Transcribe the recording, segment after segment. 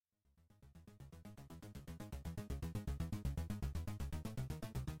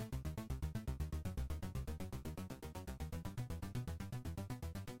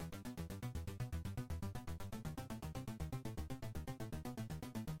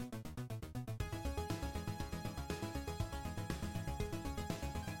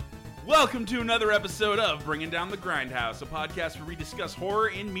Welcome to another episode of Bringing Down the Grindhouse, a podcast where we discuss horror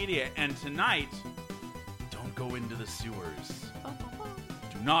in media. And tonight, don't go into the sewers.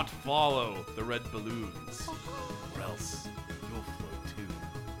 Do not follow the red balloons, or else you'll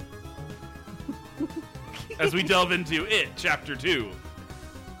float too. As we delve into It, Chapter 2.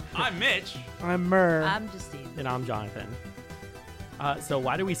 I'm Mitch. I'm Murr. I'm Justine. And I'm Jonathan. So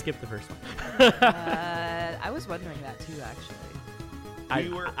why do we skip the first one? I was wondering that too, actually.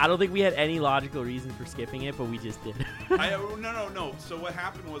 I don't think we had any logical reason for skipping it, but we just did. No. So what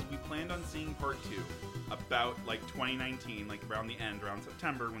happened was we planned on seeing part 2 about like 2019, like around the end, around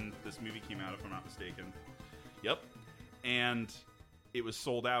September when this movie came out, if I'm not mistaken. Yep. And it was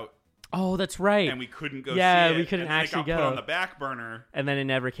sold out. Oh, that's right. And we couldn't go see it. Yeah, we couldn't and then actually it got go. put on the back burner. And then it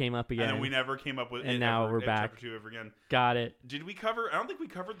never came up again. And then we never came up with it. And now we're back. Chapter 2 ever again. Got it. Did we cover? I don't think we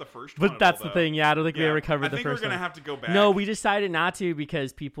covered the first one. But that's the thing. Yeah, I don't think we ever covered the I think first we're one. going to have to go back. No, we decided not to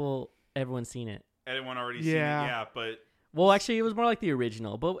because everyone's seen it. Everyone already seen it, yeah. But well, actually, it was more like the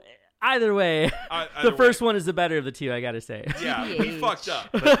original. But either way, either the first one is the better of the two, I got to say. Yeah, we fucked up.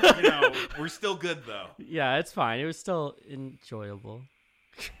 But, we're still good, though. Yeah, it's fine. It was still enjoyable.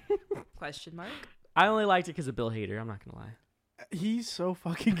 Question mark? I only liked it because of Bill Hader. I'm not going to lie. He's so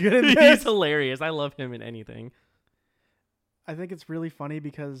fucking good at this. He's hilarious. I love him in anything. I think it's really funny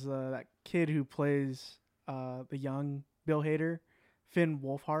because that kid who plays the young Bill Hader, Finn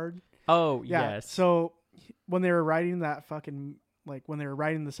Wolfhard. Oh, Yeah. yes. So when they were writing that fucking, like when they were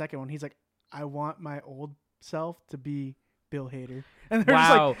writing the second one, he's like, I want my old self to be Bill Hader. And they're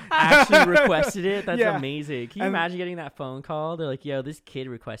Wow. just like, Actually requested it? That's Yeah. amazing. Can you imagine getting that phone call? They're like, yo, this kid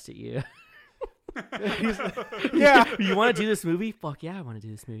requested you. he's like, yeah. You want to do this movie? Fuck yeah, I want to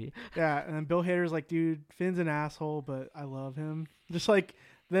do this movie. Yeah. And then Bill Hader's like, dude, Finn's an asshole, but I love him. Just like,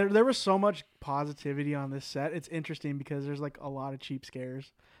 there was so much positivity on this set. It's interesting because there's like a lot of cheap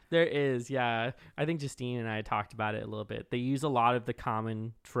scares. There is, yeah. I think Justine and I talked about it a little bit. They use a lot of the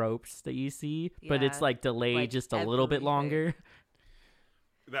common tropes that you see, but it's Yeah, like delayed like just a little bit everything. longer.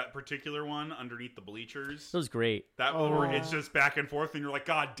 That particular one underneath the bleachers. It was great. That Oh. where it's just back and forth, and you're like,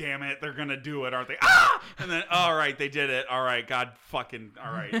 God damn it, they're gonna do it, aren't they? Ah! And then, all right, they did it. All right, God fucking,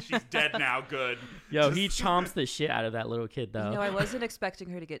 all right, she's dead now. Good. Yo, he chomps the shit out of that little kid, though. I wasn't expecting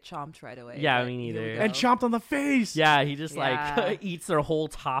her to get chomped right away. Yeah, but me neither. here we And go. chomped on the face. Yeah, he just Yeah. like eats their whole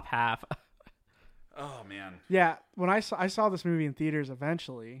top half. Oh man. Yeah, when I saw this movie in theaters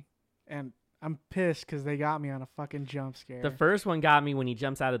eventually, and I'm pissed because they got me on a fucking jump scare. The first one got me when he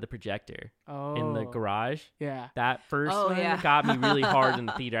jumps out of the projector in the garage. Yeah. That first Oh, one yeah. got me really hard in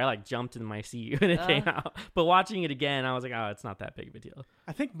the theater. I like jumped in my seat when it came out. But watching it again, I was like, oh, it's not that big of a deal.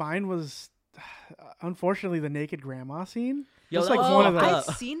 I think mine was, unfortunately, the naked grandma scene. Yo, Just that like was one of fucked those. up.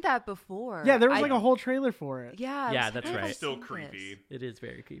 I've seen that before. Yeah, there was I- like a whole trailer for it. Yeah, Yeah, I was that's like, right. I've It's still seen creepy. It is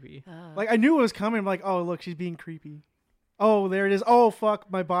very creepy. this. Like I knew it was coming. I'm like, oh look, she's being creepy. Oh, there it is. Oh fuck,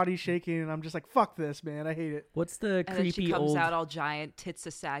 my body's shaking, and I'm just like, fuck this, man. I hate it. What's the and then creepy she comes old... out all giant, tits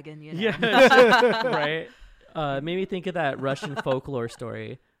a sagging, Yeah, right? Made me think of that Russian folklore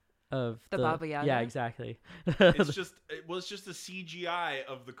story of The Baba Yaga? Yeah, exactly. It's just a CGI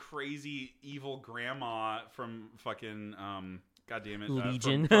of the crazy evil grandma from fucking God damn it,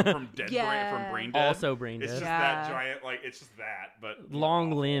 Legion. from Dead Yeah. from Brain Dead. Also brain It's dead. just Yeah. that giant, like it's just that, but Long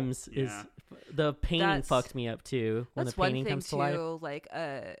awful. limbs is... Yeah. The painting That's- fucked me up, too, when That's the one painting thing comes to life. too. Like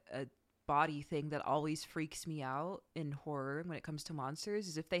a body thing that always freaks me out in horror when it comes to monsters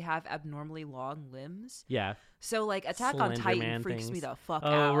is if they have abnormally long limbs. Yeah. So like Attack on Slender Titan Man freaks me things. the fuck Oh,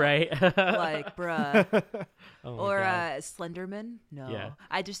 out. right. Like, bruh. Oh my Or God. Slenderman? No. Yeah.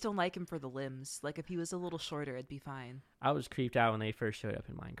 I just don't like him for the limbs. Like if he was a little shorter, it'd be fine. I was creeped out when they first showed up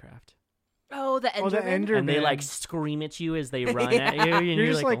in Minecraft. Oh, the Enderman. Oh, the Ender- And they Man. like scream at you as they run Yeah. at you, and you're,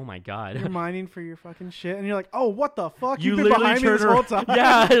 just like, like- oh my God. You're mining for your fucking shit, and you're like, oh, what the fuck? You You've been literally behind me this turn whole around. time.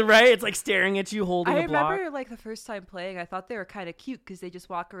 Yeah, right? It's like staring at you holding I a block. remember like the first time playing, I thought they were kind of cute because they just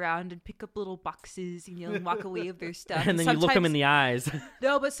walk around and pick up little boxes and and walk away with their stuff. And then you look them in the eyes.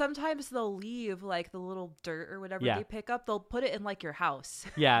 No, but sometimes they'll leave like the little dirt or whatever Yeah. they pick up. They'll put it in like your house.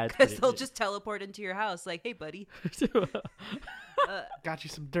 Yeah. it's Because pretty- they'll just teleport into your house, like, "Hey, buddy," Got you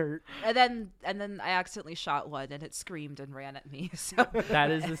some dirt. and then I accidentally shot one, and it screamed and ran at me. So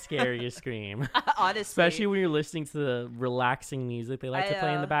That is the scariest scream. honestly, Especially when you're listening to the relaxing music they like to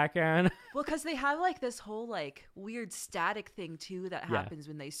play in the background. well, because they have like this whole like weird static thing too that Yeah. happens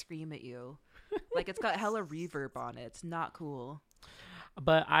when they scream at you. Like it's got hella reverb on it. It's not cool.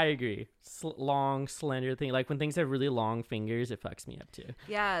 But I agree. Long, slender thing. Like when things have really long fingers, it fucks me up too.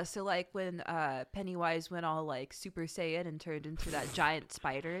 Yeah, so like when Pennywise went all like Super Saiyan and turned into that giant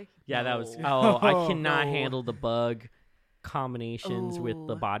spider. Yeah, that was. No. Oh, I cannot No. handle the bug. combinations with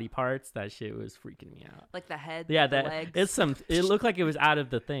the Oh. body parts. That shit was freaking me out. Like the head, Yeah, the that legs. it looked like it was out of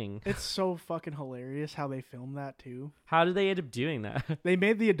the thing. It's so fucking hilarious how they filmed that too. How did they end up doing that? They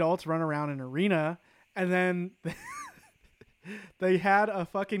made the adults run around an arena, and then they had a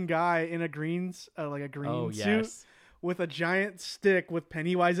fucking guy in a green Oh suit yes. with a giant stick with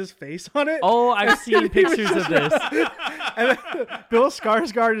Pennywise's face on it. Oh, I've seen He was pictures of this. And then Bill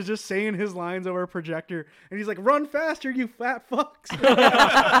Skarsgård is just saying his lines over a projector, and he's like, "Run faster, you fat fucks!"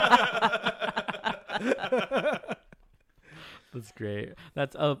 That's great.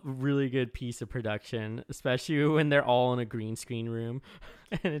 That's a really good piece of production, especially when they're all in a green screen room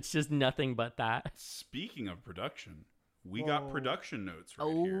and it's just nothing but that. Speaking of production, we got Whoa. production notes right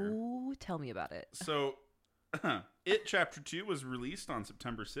here. Oh, tell me about it. So, It Chapter 2 was released on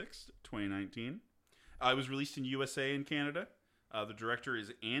September 6th, 2019. It was released in USA and Canada. The director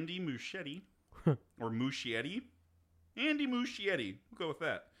is Andy Muschietti, or Muschietti. Andy Muschietti. We'll go with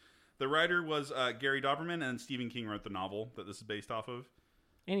that. The writer was Gary Dauberman, and Stephen King wrote the novel that this is based off of.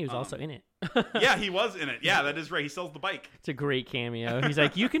 And he was also in it. Yeah, he was in it. Yeah, that is right. He sells the bike. It's a great cameo. He's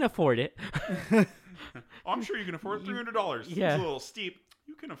like, you can afford it. Oh, I'm sure you can afford $300. Yeah. It's a little steep.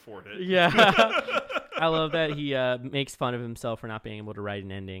 You can afford it. Yeah. I love that he makes fun of himself for not being able to write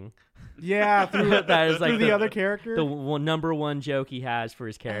an ending. Yeah, through, That is like through the other character. The number one joke he has for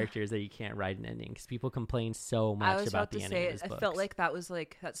his character is that you can't write an ending because people complain so much I was about about to the ending say, of his I books. felt like that was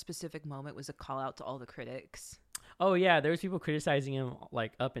like that specific moment was a call out to all the critics. Oh yeah, there was people criticizing him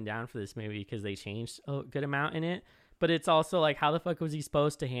like up and down for this movie because they changed a good amount in it. But it's also like, how the fuck was he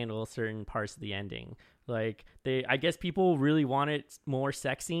supposed to handle certain parts of the ending? Like I guess people really wanted more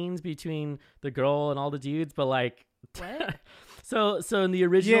sex scenes between the girl and all the dudes, but like, What? so in the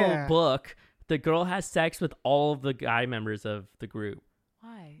original Yeah. book, the girl has sex with all of the guy members of the group,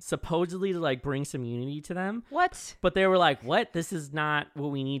 Why? supposedly to like bring some unity to them. What? But they were like, what? This is not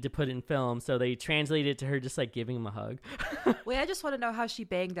what we need to put in film. So they translated it to her just like giving him a hug. Wait, I just want to know how she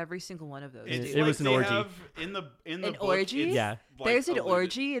banged every single one of those. It's dudes. It was an they orgy. have in the An book, orgy? it's, Yeah. like, There's an alluded-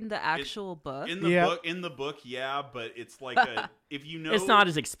 orgy in the actual book. In the Yep. book, yeah, but it's like a if you know It's not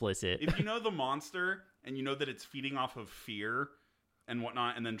as explicit. if you know the monster and you know that it's feeding off of fear and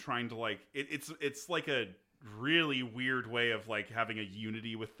whatnot, and then trying to like it's like a really weird way of like having a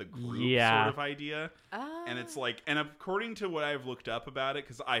unity with the group Yeah. sort of idea. And it's like, and according to what I've looked up about it,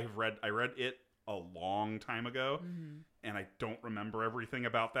 because I read it a long time ago, and I don't remember everything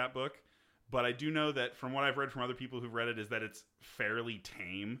about that book, but I do know that from what I've read from other people who've read it is that it's fairly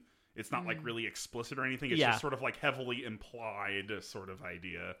tame. It's not like really explicit or anything. It's Yeah. just sort of like heavily implied sort of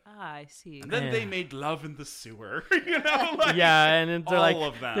idea. I see. And then Yeah. they made love in the sewer. You know, like, Yeah, and then they're all like,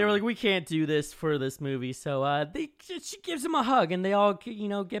 of them. they were like, we can't do this for this movie, so she gives him a hug, and they all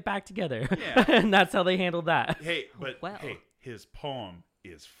get back together. Yeah. And that's how they handled that. hey, but Well. hey, his poem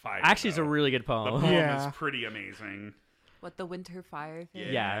is fire. Actually, it's a though. really good The poem. poem Yeah. is pretty amazing. What, the winter fire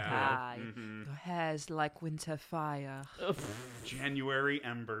thing? Yeah. Ah, Mhm. your hair's like winter fire. January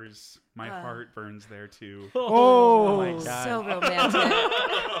embers. My heart burns there too. Oh. my God. So romantic.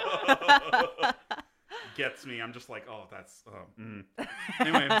 Gets me. I'm just like, oh, that's.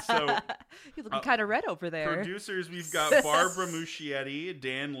 Anyway, so You're looking kind of red over there. producers, we've got Barbara Muschietti,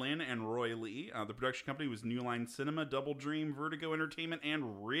 Dan Lin, and Roy Lee. The production company was New Line Cinema, Double Dream, Vertigo Entertainment,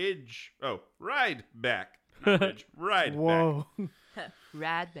 and Ridge. Oh, Ride Back. Not Ridge. Ride Back. Whoa.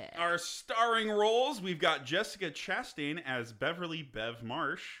 Rad bag. Our starring roles, we've got Jessica Chastain as Beverly Bev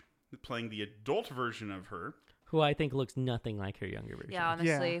Marsh, playing the adult version of her. Who I think looks nothing like her younger version. Yeah,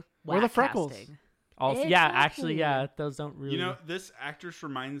 honestly. Yeah. Or the whack freckles. casting. Also, yeah, Exactly. actually, yeah, those don't really. You know, this actress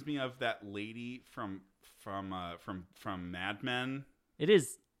reminds me of that lady from Mad Men. it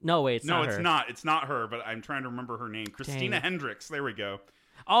is. No, wait, it's No, not it's her. not. It's not her, but I'm trying to remember her name. Christina Hendricks. There we go.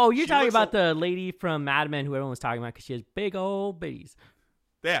 Oh, you're She talking looks about the lady from Mad Men who everyone was talking about because she has big old bitties.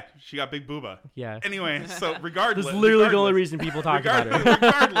 Yeah, she got big booba. Yeah. Anyway, so regardless, That's literally the only regardless- reason people talk about her.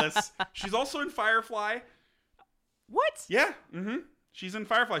 regardless, she's also in Firefly. What? Yeah, she's in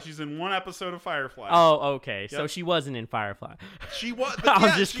Firefly. She's in one episode of Firefly. Oh, okay. So Yep. she wasn't in Firefly. She was.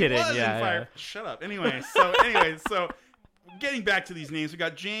 I'm just she kidding. was in Yeah, yeah. Shut up. Anyway, so getting back to these names, we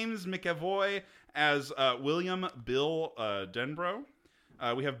got James McAvoy as William Bill Denbrough.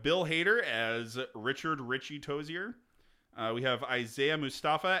 We have Bill Hader as Richard Richie Tozier. We have Isaiah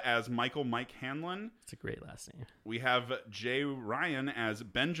Mustafa as Michael Mike Hanlon. It's a great last name. We have Jay Ryan as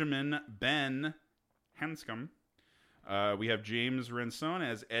Benjamin Ben Hanscom. We have James Ransone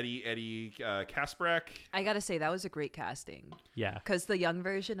as Eddie Kasprak. I gotta say that was a great casting. Yeah. Because the young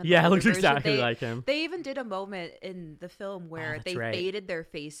version and the Yeah, it older looks version, exactly like him. They even did a moment in the film where that's they right. faded their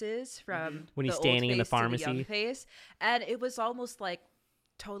faces from When he's the old standing in the face to pharmacy. young face, and it was almost like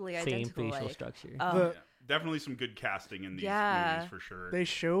totally Same identical. facial like, structure. oh, The- Yeah, definitely some good casting in these Yeah. movies for sure. They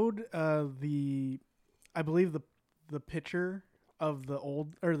showed I believe the picture of the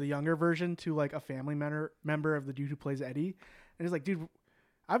old or the younger version to like a family member of the dude who plays Eddie, and he's like, dude,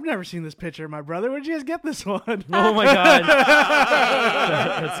 I've never seen this picture. My brother, where'd you guys get this one? Oh my god.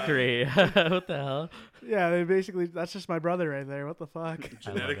 That's great. What the hell? Yeah, they basically that's just my brother right there. What the fuck?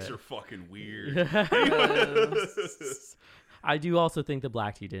 Genetics it. are fucking weird. I do also think the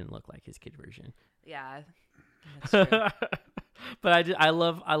black dude didn't look like his kid version. yeah, that's true. But I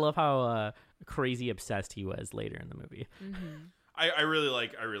love how crazy obsessed he was later in the movie. Mm-hmm. I really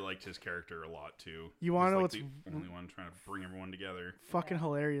liked his character a lot too. You wanna He's, know like, what's the only one trying to bring everyone together. Fucking Yeah.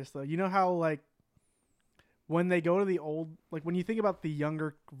 hilarious though. You know how like when they go to the old, like when you think about the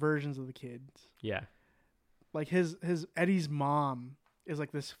younger versions of the kids, Yeah. like his Eddie's mom is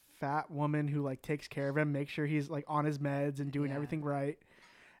like this fat woman who like takes care of him, makes sure he's like on his meds and doing Yeah. everything right.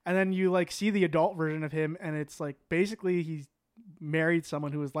 And then you like see the adult version of him, and it's like basically he's married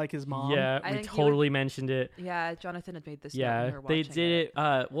someone who was like his mom. Yeah, I we think you totally mentioned it. Yeah, Jonathan had made this. note when Yeah, we were they watching did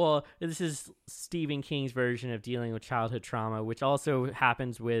it. Well, this is Stephen King's version of dealing with childhood trauma, which also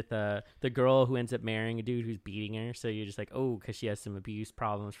happens with the girl who ends up marrying a dude who's beating her. So you're just like, oh, because she has some abuse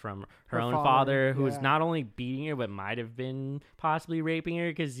problems from her own father, who is yeah. not only beating her, but might have been possibly raping her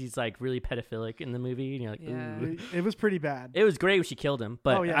because he's like really pedophilic in the movie. And you're like, Yeah. ooh. It was pretty bad. It was great when she killed him,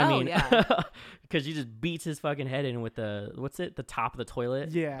 but Oh, yeah. I Oh, mean, yeah. because she just beats his fucking head in with the the top of the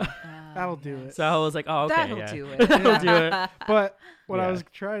toilet. Yeah, that'll do yes. it. So I was like, oh, okay, That'll yeah. do it. That'll do it. But what I Yeah. was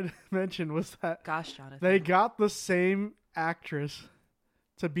trying to mention was that Gosh, Jonathan. they got the same actress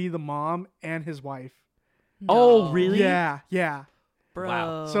to be the mom and his wife. Oh, No. really? Yeah. Bro.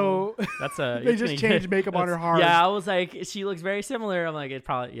 Wow. So That's they just changed makeup on her hard. Yeah, I was like, she looks very similar. I'm like, it's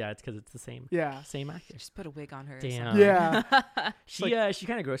because it's the same Yeah. actor. Just put a wig on her. or Damn. something. Yeah. She she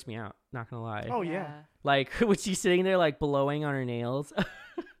kind of grossed me out. Not gonna lie. Oh yeah. Like when she's sitting there like blowing on her nails,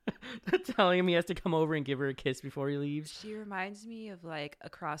 telling him he has to come over and give her a kiss before he leaves. She reminds me of like a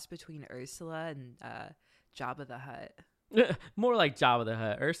cross between Ursula and Jabba the Hutt. More like Jabba the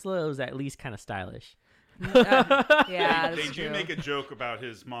Hutt. Ursula was at least kind of stylish. Yeah, They that's do true. make a joke about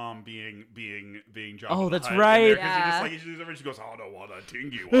his mom being Jabba Oh, the that's Hutt, right. and Yeah. She just like she goes, I don't want a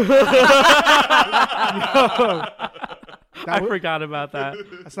tingy one. I wa- forgot about that.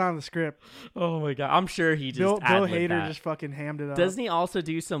 That's not in the script. Oh my god, I'm sure he just Bill ad-libbed Hader that. just fucking hammed it up. Doesn't he also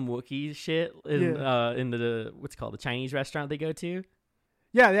do some Wookiee shit in the what's it called, the Chinese restaurant they go to?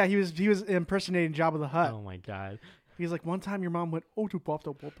 Yeah. He was impersonating Jabba the Hutt. Oh my god. He's like, one time your mom went, "Oh, tu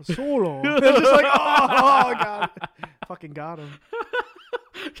papa solo." It's just like, oh god, fucking got him.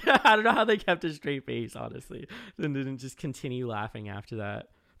 I don't know how they kept a straight face, honestly, and didn't just continue laughing after that.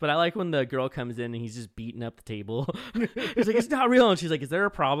 But I like when the girl comes in and he's just beating up the table. He's like, it's not real. And she's like, is there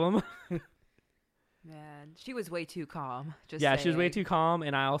a problem? Man, she was way too calm. Just Yeah, she was way saying. too calm.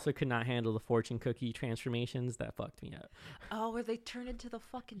 And I also could not handle the fortune cookie transformations. That fucked me up. Oh, where they turn into the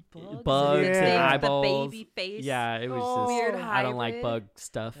fucking bugs. Bugs and the eyeballs. baby face. Yeah, it was Oh. just, Weird I don't like hybrid. bug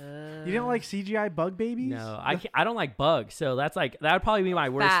stuff. You didn't like CGI bug babies? No, I don't like bugs. So that's like, that would probably be my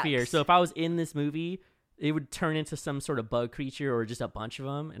worst Facts. fear. So if I was in this movie, it would turn into some sort of bug creature or just a bunch of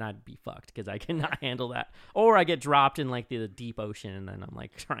them, and I'd be fucked because I cannot handle that. Or I get dropped in like the deep ocean, and then I'm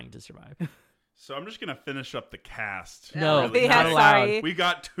like trying to survive. So I'm just gonna finish up the cast. No, really yeah, not quick. allowed. sorry. We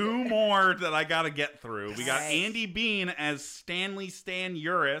got two more that I gotta get through. We got Right. Andy Bean as Stanley Stan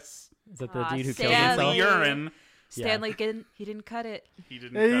Uris. Is that the Aw, dude who killed Stanley. himself? Urine. Stanley he didn't cut it. He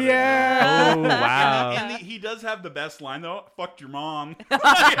didn't cut it. Yeah. Oh, wow. And he does have the best line though. Fucked your mom.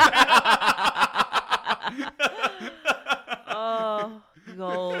 Oh,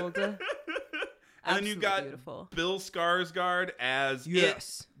 gold. And then you Absolutely got beautiful. Bill Skarsgård as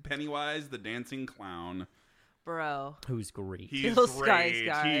Yes. Pennywise the dancing clown. Bro. Who's great. He's Bill great.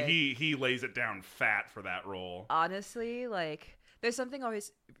 Skarsgård. He lays it down fat for that role. Honestly, like, there's something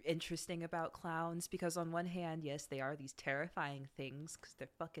always interesting about clowns because on one hand, yes, they are these terrifying things because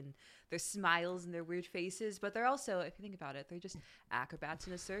their smiles and their weird faces, but they're also, if you think about it, they're just acrobats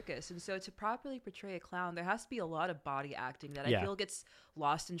in a circus. And so to properly portray a clown, there has to be a lot of body acting that Yeah. I feel gets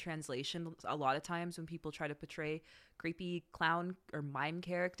lost in translation a lot of times when people try to portray creepy clown or mime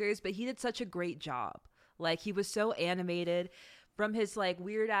characters, but he did such a great job. Like, he was so animated. From his like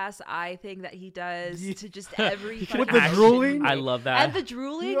weird ass eye thing that he does Yeah. to just every With fucking the action drooling? he I made. love that. And the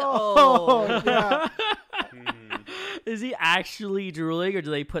drooling. Oh, Oh, yeah. Is he actually drooling, or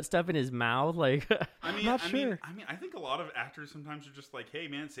do they put stuff in his mouth? Like, Not sure. I think a lot of actors sometimes are just like, hey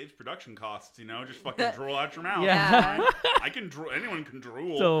man, it saves production costs, just fucking drool out your mouth. Yeah. I can drool. Anyone can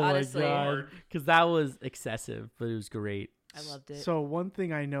drool. oh Honestly. my god, because that was excessive, but it was great. I loved it. So one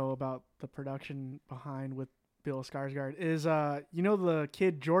thing I know about the production behind with Bill Skarsgård is, the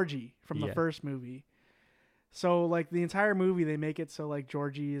kid Georgie from the Yeah. first movie. So like the entire movie, they make it so like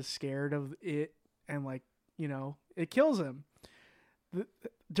Georgie is scared of it, and like it kills him.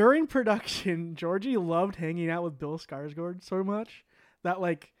 During production, Georgie loved hanging out with Bill Skarsgård so much that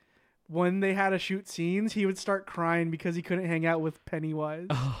like when they had to shoot scenes, he would start crying because he couldn't hang out with Pennywise.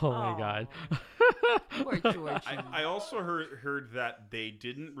 Oh my god. Poor George. I also heard that they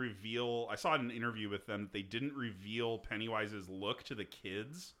didn't reveal. I saw in an interview with them that they didn't reveal Pennywise's look to the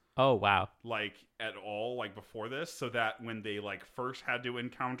kids. Oh wow. Like at all, like before this, so that when they like first had to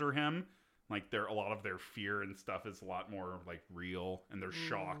encounter him, like a lot of their fear and stuff is a lot more like real, and their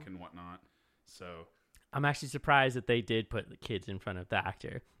shock and whatnot. So I'm actually surprised that they did put the kids in front of the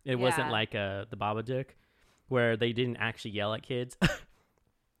actor. It wasn't Yeah. like the Babadook, where they didn't actually yell at kids.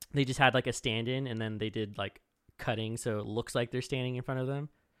 They just had like a stand-in, and then they did like cutting, so it looks like they're standing in front of them.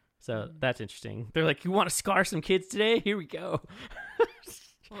 So that's interesting. They're like, "You want to scar some kids today? Here we go."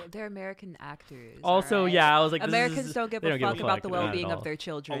 Well, they're American actors. Also, alright? yeah, I was like, this Americans is- don't give they a don't give a fuck about fuck the about it at well-being all. of their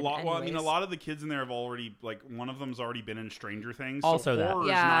children. a lot. Well, I mean, a anyways. lot of the kids in there have already one of them's already been in Stranger Things. Also so that. horror is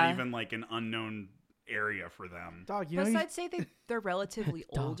Yeah. not even like an unknown area for them. Dog, Plus, I'd say they're relatively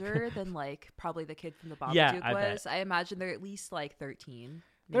Dog. older than like probably the kid from the Babadook Yeah, I bet. was. I imagine they're at least like 13.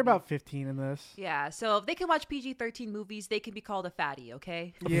 they're maybe. about 15 in this. Yeah, so if they can watch PG-13 movies, they can be called a fatty,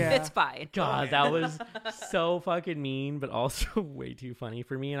 okay? Yeah. It's fine. God, that was so fucking mean, but also way too funny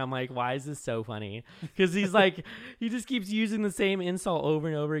for me. And I'm like, why is this so funny? Because he's like, he just keeps using the same insult over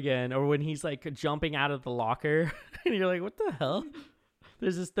and over again. Or when he's like jumping out of the locker, and you're like, what the hell?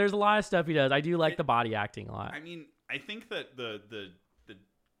 There's a lot of stuff he does. I do like the body acting a lot. I mean, I think that the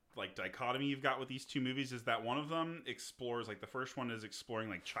like dichotomy you've got with these two movies is that one of them explores, like the first one is exploring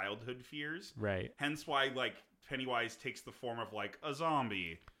like childhood fears. Right. Hence why like Pennywise takes the form of like a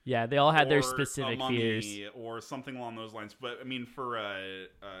zombie. Yeah, they all had their or specific a mummy fears. or something along those lines. But I mean, for I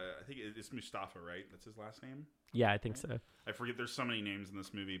think it's Mustafa, right? That's his last name. Yeah, I think so. I forget. There's so many names in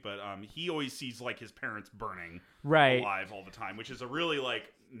this movie, but he always sees like his parents burning Right. alive all the time, which is a really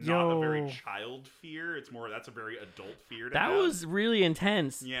like not a very Yo. child fear. It's more that's a very adult fear. To That have. was really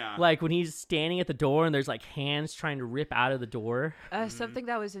intense. Yeah. Like when he's standing at the door and there's like hands trying to rip out of the door. Something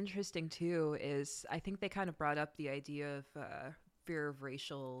that was interesting too is I think they kind of brought up the idea of fear of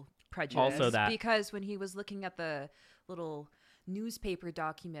racial prejudice. Also that. Because when he was looking at the little newspaper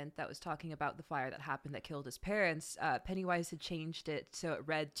document that was talking about the fire that happened that killed his parents, Pennywise had changed it so it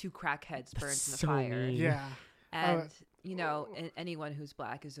read 2 crackheads burned in the so fire. mean. Yeah. And anyone who's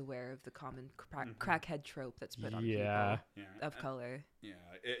black is aware of the common crackhead trope that's put on Yeah. people of color. Yeah,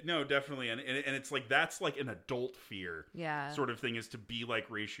 no, definitely, and it's like that's like an adult fear, Yeah. sort of thing, is to be like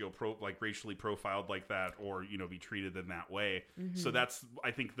racially profiled like that, or be treated in that way. So that's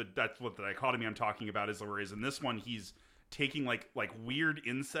I think that's what the dichotomy I'm talking about is. Whereas in this one, he's taking like weird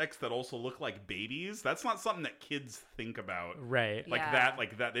insects that also look like babies. That's not something that kids think about. Right. Yeah.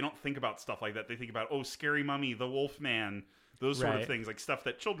 Like that. They don't think about stuff like that. They think about, oh, scary mummy, the wolf man, those sort Right. of things, like stuff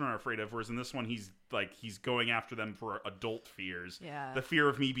that children are afraid of. Whereas in this one, he's going after them for adult fears. Yeah. The fear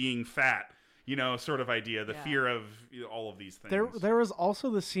of me being fat, sort of idea. The Yeah. fear of all of these things. There was also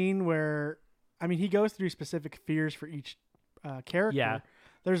the scene where, I mean, he goes through specific fears for each character. Yeah.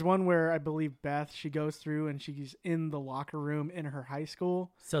 There's one where I believe Beth, she goes through and she's in the locker room in her high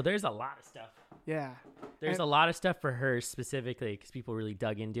school. So there's a lot of stuff. Yeah. There's And- a lot of stuff for her specifically because people really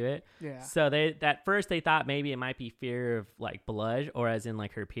dug into it. Yeah. So at first they thought maybe it might be fear of like blood, or as in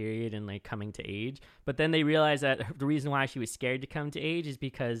like her period and like coming to age. But then they realized that the reason why she was scared to come to age is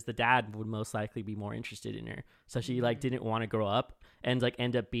because the dad would most likely be more interested in her. So she like didn't want to grow up and like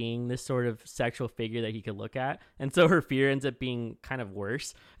end up being this sort of sexual figure that he could look at. And so her fear ends up being kind of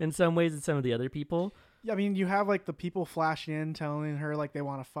worse in some ways than some of the other people. Yeah, I mean, you have like the people flashing in telling her like they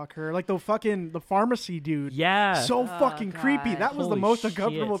want to fuck her. Like the pharmacy dude. Yeah. So Oh, fucking creepy. God. That was the Holy most shit.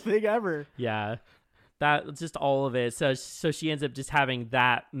 uncomfortable thing ever. Yeah. That just all of it. So she ends up just having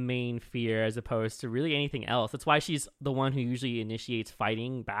that main fear as opposed to really anything else. That's why she's the one who usually initiates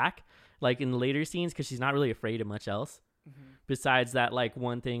fighting back, like in the later scenes, because she's not really afraid of much else. Besides that, like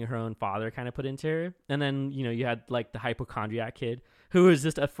one thing her own father kind of put into her. And then, you had like the hypochondriac kid who was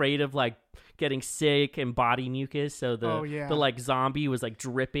just afraid of like getting sick and body mucus. So the like zombie was like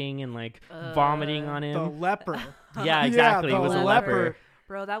dripping and like vomiting on The him. leper. Yeah, exactly. Yeah, It was the a leper.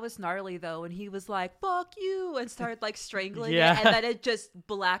 Bro, that was gnarly though, when he was like, "Fuck you," and started like strangling Yeah. it, and then it just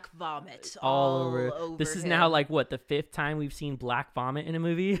black vomit all over. This is him. now like what, the 5th time we've seen black vomit in a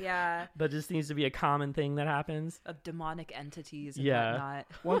movie. Yeah, That just seems to be a common thing that happens. of demonic entities and Yeah. whatnot.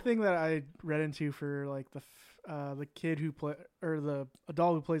 One thing that I read into for like the kid who play or the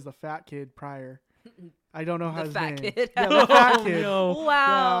adult who plays the fat kid prior. I don't know how The his fat name. kid. Yeah, the fat Oh, kid. no. Wow.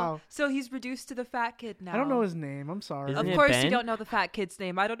 Wow. So he's reduced to the fat kid now. I don't know his name. I'm sorry. Isn't Of it course, Ben? you don't know the fat kid's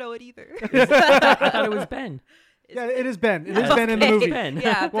name. I don't know it either. I thought it was Ben. Yeah, it is Ben. It is Yeah. Ben in the Okay. movie. Ben.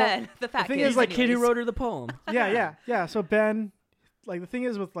 Yeah, Well, Ben, the fat thing kid. is, He's like kid who anyways. wrote her the poem. Yeah. So Ben, like the thing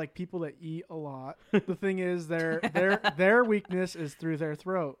is with like people that eat a lot, the thing is their weakness is through their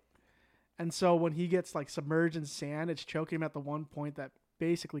throat, and so when he gets like submerged in sand, it's choking him at the one point that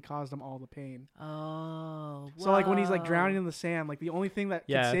basically caused him all the pain. Oh. So like when he's like whoa. drowning in the sand, like the only thing that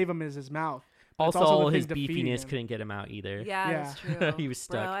Yeah. can save him is his mouth. But it's Also, the all thing his defeating beefiness him. couldn't get him out either. Yeah, that's true. He was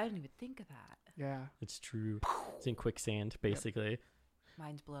stuck. Bro, I didn't even think of that. Yeah, It's true. It's in quicksand, basically.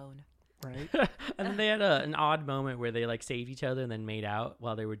 Mind's blown. right. And then they had an odd moment where they like saved each other and then made out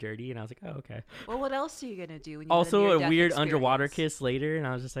while they were dirty, and I was like, oh, okay. Well, what else are you gonna do? When you Also, have a near-death weird underwater experience? kiss later, and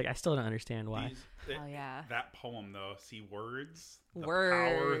I was just like, I still don't understand why. Oh yeah. That poem, though, see words, the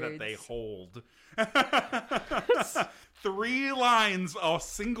power that they Words. hold. 3 lines, a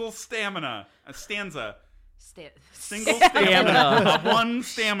single stamina, a stanza, single stamina, one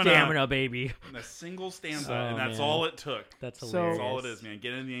stamina, Stamina, baby. a single stanza, Oh, and that's man. all it took. That's So- hilarious. That's all it is, man.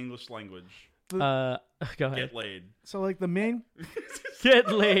 Get in the English language, Go ahead. get laid. So like the main,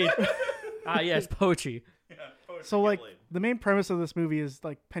 Get laid. Yes, poetry. Yeah, poetry, so get like laid. the main premise of this movie is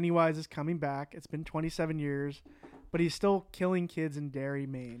like Pennywise is coming back. It's been 27 years, but he's still killing kids in Derry,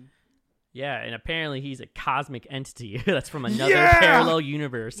 Maine. Yeah, and apparently he's a cosmic entity that's from another Yeah! parallel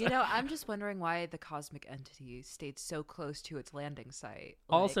universe. You know, I'm just wondering why the cosmic entity stayed so close to its landing site.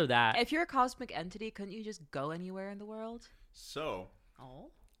 Like, Also that. if you're a cosmic entity, couldn't you just go anywhere in the world? So,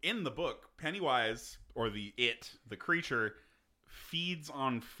 Oh. in the book, Pennywise, or the creature, feeds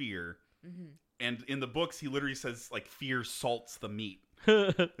on fear. Mm-hmm. And in the books, he literally says, like, fear salts the meat.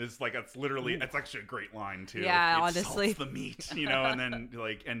 It's like, it's literally, it's actually a great line, too. Yeah, It honestly. salts the meat, you know, and then,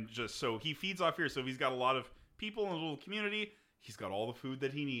 like, and just, so he feeds off fear. So if he's got a lot of people in a little community, he's got all the food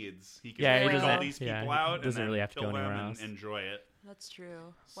that he needs. He can Yeah, he bring all doesn't- these people yeah, he out and doesn't then really have to kill go them anywhere and else. enjoy it. That's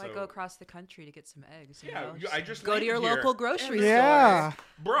true. Why So- go across the country to get some eggs? You Yeah, know? I just go to your landed here. local grocery Yeah.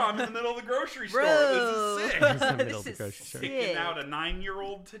 Bro, I'm in the middle of the grocery store. Bro, This is sick. He's in the middle this of the is grocery store. sick. Picking out a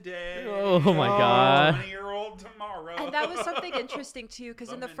 9-year-old today. Oh my Oh. god. 20-year-old tomorrow. And that was something interesting too, because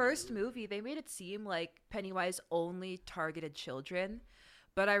in the Lemon first juice. movie they made it seem like Pennywise only targeted children,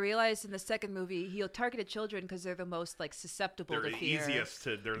 but I realized in the second movie he targeted children because they're the most like susceptible They're to the fear. easiest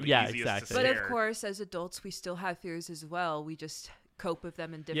to. They're the Yeah, easiest exactly. to But scare. of course, as adults, we still have fears as well. We just cope with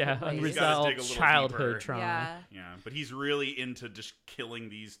them in Yeah, different ways. He's gotta dig unresolved a little childhood deeper. trauma. Yeah, Yeah, but he's really into just killing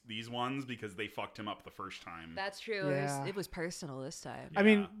these ones because they fucked him up the first time. that's true. Yeah. It was personal this time. I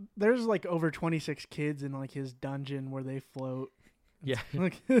mean, there's like over 26 kids in like his dungeon where they float. Yeah.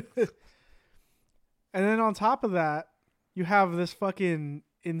 Like, and then on top of that, you have this fucking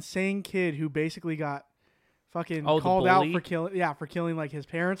insane kid who basically got fucking Oh, the called out bully? for killing like his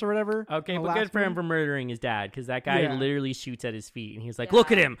parents or whatever. Okay, in the but good last for him movie. for murdering his dad, because that guy Yeah. literally shoots at his feet, and he's like, Yeah.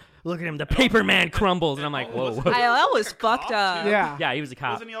 "Look at him! Look at him! The paper man crumbles!" And I'm like, Oh, "Whoa!" wasn't he that also, was like, a cop, fucked up. too? Yeah. Yeah, he was a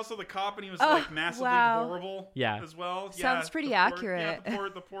cop. Wasn't he also the cop and he was Oh, like massively wow. horrible? Yeah. as well. Sounds pretty the accurate. Yeah,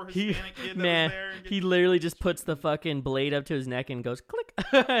 the poor He, Hispanic kid that man, was there. he literally just puts the fucking blade up to his neck and goes click,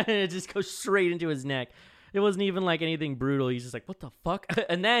 and it just goes straight into his neck. It wasn't even like anything brutal. He's just like, "What the fuck?"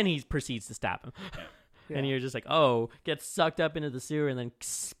 And then he proceeds to stab him. And Yeah. you're just like, oh, gets sucked up into the sewer and then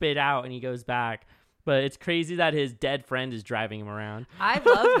spit out, and he goes back. But it's crazy that his dead friend is driving him around. I love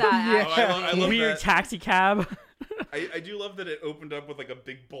that. Oh, I Actually, love Weird that. taxi cab. I do love that it opened up with like a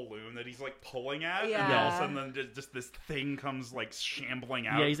big balloon that he's like pulling at, and then all Yeah. of a sudden then just this thing comes like shambling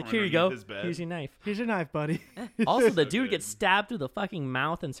out. Yeah, he's from like, here you go. underneath His bed. Here's your knife. Here's your knife, buddy. Also, the So dude good. gets stabbed through the fucking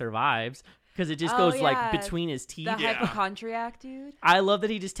mouth and survives because it just Oh, goes yeah. like between his teeth. the Yeah. hypochondriac dude. I love that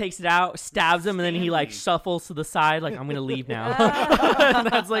he just takes it out, stabs him, and then he like Stanley. shuffles to the side, like I'm gonna leave now. And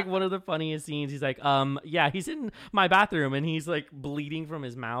that's like one of the funniest scenes. He's like, yeah, he's in my bathroom and he's like bleeding from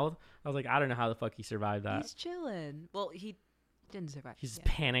his mouth. I was like, I don't know how the fuck he survived that. He's chilling. Well, he didn't survive. He just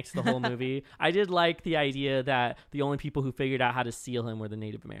Yeah. panics the whole movie. I did like the idea that the only people who figured out how to seal him were the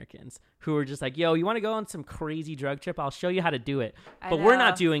Native Americans, who were just like, yo, you want to go on some crazy drug trip? I'll show you how to do it. I But we're know,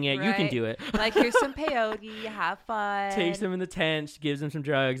 not doing it. You can right? do it. Like, here's some peyote. Have fun. Takes him in the tent, gives him some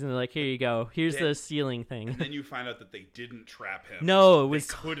drugs, and they're like, here you go. Here's Yeah. the sealing thing. And then you find out that they didn't trap him. No, it They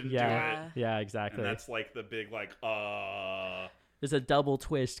was couldn't yeah, do it. yeah, And exactly. that's like the big like there's a double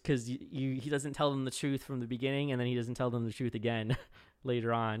twist because he doesn't tell them the truth from the beginning, and then he doesn't tell them the truth again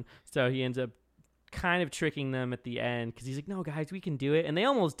later on. So he ends up kind of tricking them at the end because he's like, no, guys, we can do it. And they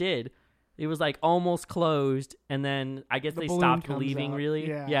almost did. It was like almost closed, and then I guess The they balloon stopped comes believing out. really.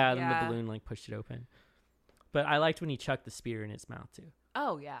 Yeah. And then the balloon like pushed it open. But I liked when he chucked the spear in its mouth too.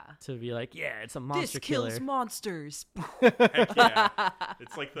 Oh yeah. To be like, yeah, it's a monster This kills killer. monsters. Heck yeah.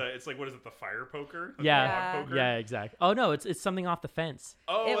 It's like what is it, the fire poker? The Yeah. dog poker? Yeah, exactly. Oh no, it's something off the fence.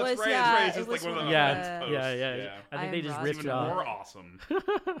 Oh, It that's was- right. yeah, That's right. It's it just like was one of one the of fence the- posts. Yeah. I think I they am just Ross. ripped Even it off. more awesome.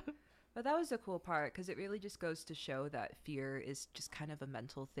 But that was the cool part because it really just goes to show that fear is just kind of a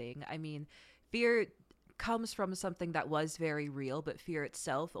mental thing. I mean, fear comes from something that was very real, but fear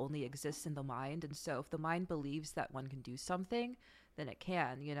itself only exists in the mind. And so if the mind believes that one can do something, then it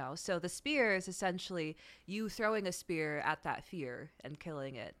can, you know? So the spear is essentially you throwing a spear at that fear and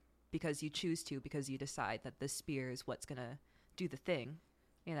killing it because you choose to, because you decide that the spear is what's going to do the thing,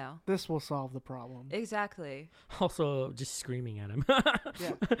 you know? This will solve the problem. Exactly. Also, just screaming at him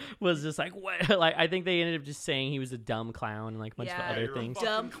Yeah. was just like, what? Like, I think they ended up just saying he was a dumb clown and like a bunch Yeah. of other You're a things. fucking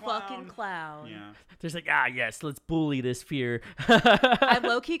Dumb clown. fucking clown. Yeah. There's like, yes, let's bully this fear. I'm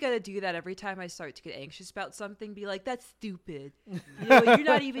low-key gonna do that every time I start to get anxious about something. Be like, "That's stupid. You know, you're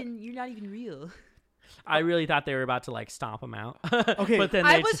not even real." I really thought they were about to like stomp him out. Okay. But then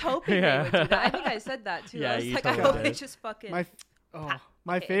I they was just- hoping yeah. they would do that. I think I said that too. Yeah, I was you like, I totally hope did. they just fucking.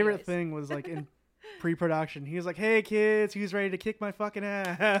 My Okay, favorite anyways. thing was like in pre-production. He was like, "Hey kids, who's ready to kick my fucking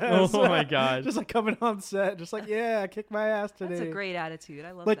ass?" Oh my God. Just like coming on set, just like, "Yeah, kick my ass today." That's a great attitude.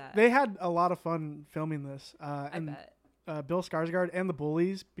 I love Like that. they had a lot of fun filming this. I And bet. Bill Skarsgård and the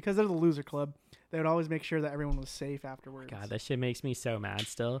bullies, because they're the loser club, they would always make sure that everyone was safe afterwards. God, that shit makes me so mad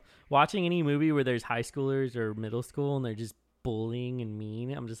still. Watching any movie where there's high schoolers or middle school and they're just bullying and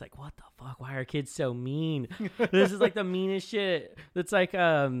mean, I'm just like, what the fuck? Why are kids so mean? This is like the meanest shit. It's like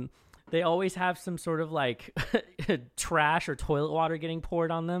they always have some sort of like trash or toilet water getting poured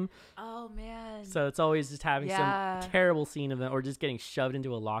on them. Oh man. So it's always just having Yeah. some terrible scene of them or just getting shoved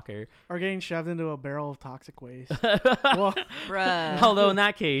into a locker. Or getting shoved into a barrel of toxic waste. Well, Bruh. Although in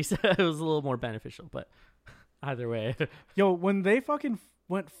that case, it was a little more beneficial, but either way. yo, when they fucking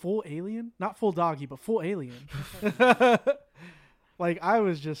went full alien, not full doggy, but full alien. Like I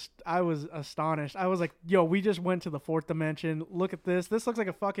was astonished. I was like, yo, we just went to the fourth dimension. Look at this. This looks like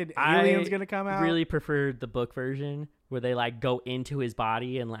a fucking alien's gonna come out. Really preferred the book version where they like go into his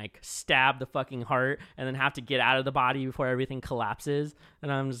body and like stab the fucking heart and then have to get out of the body before everything collapses.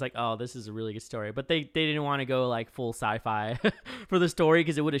 And I'm just like, oh, this is a really good story. But they didn't want to go like full sci-fi for the story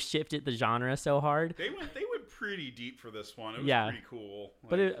because it would have shifted the genre so hard. They went pretty deep for this one. It was Yeah. pretty cool.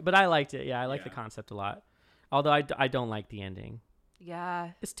 Like, But I liked it. Yeah, I like the Yeah. concept a lot. Although I don't like the ending.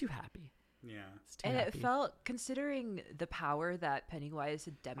 Yeah. It's too happy. yeah. It's too And happy. it felt, considering the power that Pennywise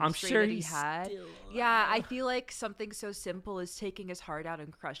had I'm demonstrated sure he he's had. still Yeah, I feel like something so simple as taking his heart out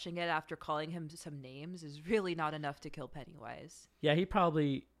and crushing it after calling him some names is really not enough to kill Pennywise. Yeah, he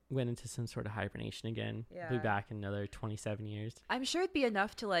probably went into some sort of hibernation again. Be Yeah. back in another 27 years. I'm sure it'd be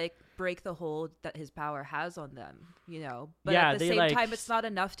enough to like break the hold that his power has on them, you know. But Yeah, at the they, same like, time, it's not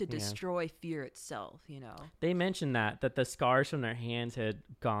enough to yeah. destroy fear itself, you know. They mentioned that the scars from their hands had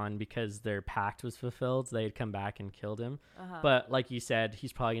gone because their pact was fulfilled. So they had come back and killed him. Uh-huh. But like you said,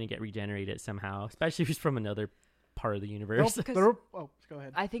 he's probably going to get regenerated somehow, especially if he's from another part of the Nope, universe. Because- oh, go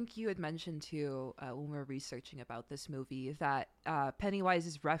ahead. I think you had mentioned too when we were researching about this movie that Pennywise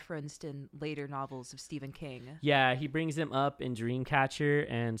is referenced in later novels of Stephen King. Yeah, he brings him up in Dreamcatcher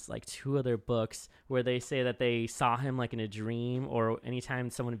and like 2 other books where they say that they saw him like in a dream, or anytime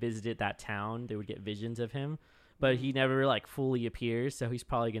someone visited that town, they would get visions of him. But he never like fully appears, so he's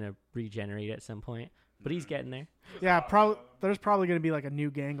probably going to regenerate at some point. But he's getting there. Yeah, there's probably gonna be like a new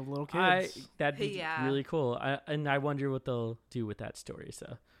gang of little kids. That'd be Yeah. really cool. And I wonder what they'll do with that story.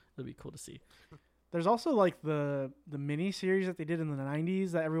 So it'll be cool to see. There's also like the mini series that they did in the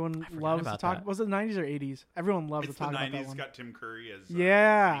 90s that everyone forgot loves to about talk. that. Was it the 90s or 80s? Everyone loves It's to talk the about 90s. that It's one. got Tim Curry as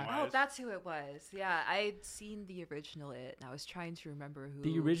Yeah. Oh, Pennywise. that's who it was. Yeah, I'd seen the original It, and I was trying to remember who.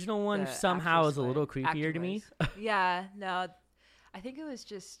 The original one the somehow actress is a was- little creepier actor to me. was. Yeah, no, I think it was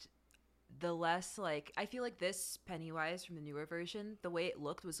just the less like I feel like this Pennywise from the newer version, the way it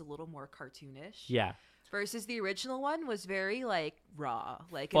looked was a little more cartoonish. Yeah. Versus the original one was very like raw,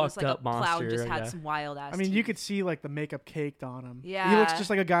 like it was Fucked like a up clown monster, just had yeah. some wild ass. I mean, you teeth. could see like the makeup caked on him. He looks Yeah. just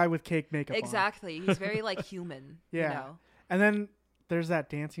like a guy with cake makeup on. exactly. He's very like human. Yeah. You know? And then there's that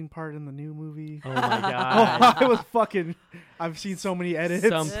dancing part in the new movie. Oh my god. Oh, I've seen so many edits.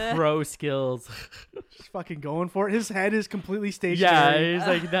 Some pro skills. Just fucking going for it. His head is completely Yeah, stationary. it's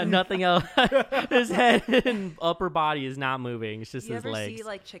like nothing else. His head and upper body is not moving. It's just You his ever legs. see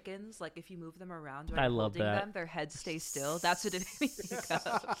like chickens? Like if you move them around when I you're love holding that. them, their heads stay still. That's what it made me think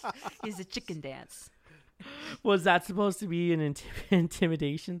of. Is a chicken dance. Was that supposed to be an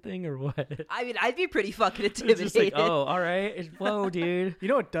intimidation thing or what? I mean, I'd be pretty fucking It's intimidated. just like, oh, all right. Whoa, dude. You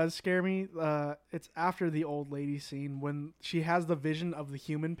know what does scare me? It's after the old lady scene when she has the vision of the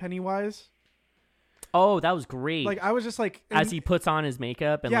human Pennywise. Oh, that was great. Like I was just like, As he puts on his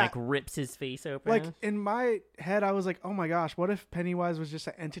makeup and Yeah. like rips his face open. like in my head, I was like, oh my gosh, what if Pennywise was just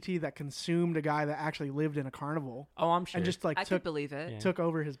an entity that consumed a guy that actually lived in a carnival oh, I'm sure. and just like I could believe it. Yeah. took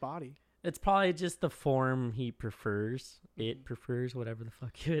over his body? It's probably just the form he prefers. It prefers, whatever the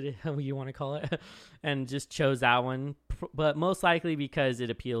fuck you want to call it. And just chose that one. But most likely because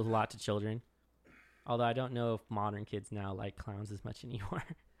it appeals a lot to children. Although I don't know if modern kids now like clowns as much anymore.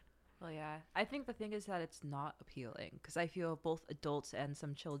 Well, yeah. I think the thing is that it's not appealing because I feel both adults and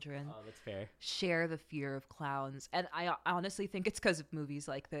some children Oh, that's fair. share the fear of clowns. And I honestly think it's because of movies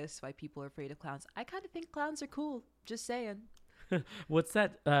like this why people are afraid of clowns. I kind of think clowns are cool. Just saying. What's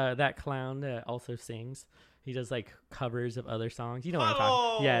that clown that also sings? He does like covers of other songs. You know what I'm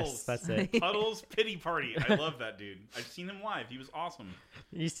talking? Yes, that's it. Puddles Pity Party. I love that dude. I've seen him live. He was awesome.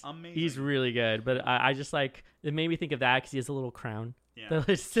 He's Amazing. really good. But I just like it made me think of that because he has a little crown Yeah. that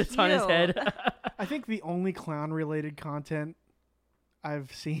just sits on his Cute. head. I think the only clown related content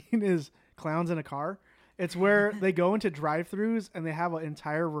I've seen is clowns in a car. It's where they go into drive-throughs and they have an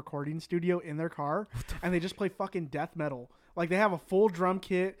entire recording studio in their car and they just play fucking death metal. Like they have a full drum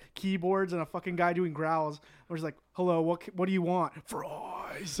kit, keyboards, and a fucking guy doing growls. We're just like, "Hello, what do you want?"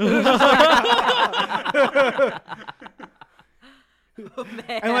 Fries. Oh,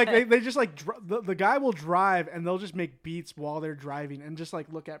 man. And like they just like the guy will drive and they'll just make beats while they're driving and just like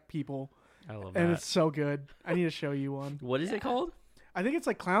look at people. I love And that. it's so good. I need to show you one. What is it called? I think it's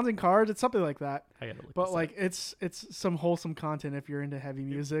like Clowns and Cars. It's something like that. I gotta look. But this like it's some wholesome content if you're into heavy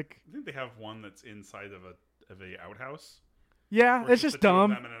music. I think they have one that's inside of a outhouse. Yeah, Where it's the just two of dumb.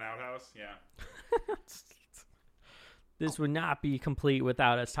 them in an outhouse. Yeah. up. This would not be complete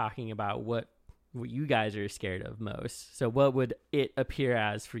without us talking about what you guys are scared of most. So what would it appear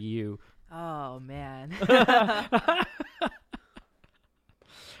as for you? Oh, man.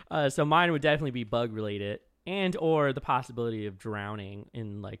 So mine would definitely be bug related and or the possibility of drowning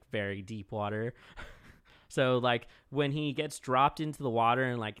in like very deep water. So like when he gets dropped into the water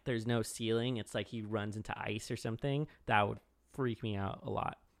and like there's no ceiling, it's like he runs into ice or something. That would freak me out a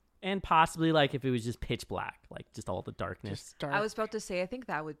lot. And possibly like if it was just pitch black, like just all the darkness. Just dark. I was about to say, I think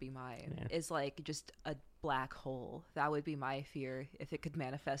that would be mine. Yeah. Is like just a black hole. That would be my fear if it could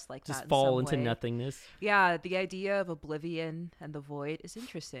manifest like Just that. fall in some into way. nothingness. Yeah, the idea of oblivion and the void is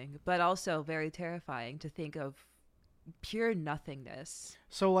interesting, but also very terrifying to think of pure nothingness.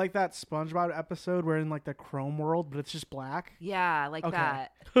 So like that SpongeBob episode where in like the chrome world, but it's just black. Yeah, like Okay.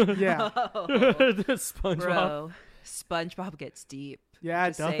 that. Yeah, Oh, The SpongeBob. bro, SpongeBob gets deep. yeah, it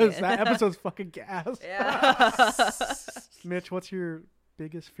Just does. saying. That episode's fucking gas. Yeah. Mitch, what's your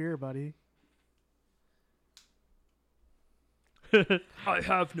biggest fear, buddy? I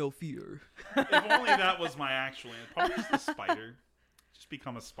have no fear. If only that was my actual answer. Probably just a spider. Just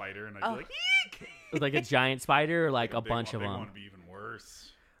become a spider and I'd Oh. be like, eek! With like a giant spider or like a big bunch one, of big them. one would be even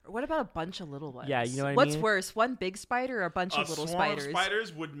worse. Or what about a bunch of little ones? Yeah, you know what I What's mean? worse, one big spider or a bunch A of little swarm spiders? of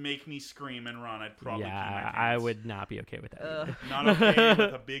spiders would make me scream and run. I'd probably pee my Yeah, pants. I would not be okay with that. Ugh. either. Not okay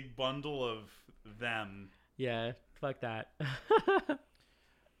with a big bundle of them. Yeah, fuck that.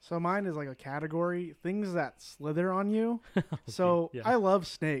 So mine is like a category, things that slither on you. So yeah. I love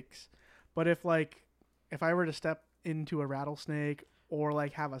snakes, but if I were to step into a rattlesnake or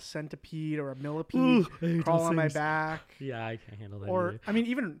like have a centipede or a millipede I hate crawl those on my things. back, Yeah, I can't handle that. or either. I mean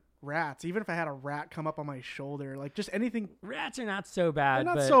even rats, even if I had a rat come up on my shoulder, like just anything. Rats are not so bad. They're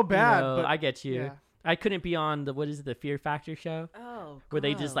not but, so bad, you know, but- I get you. Yeah. I couldn't be on the the Fear Factor show Oh, where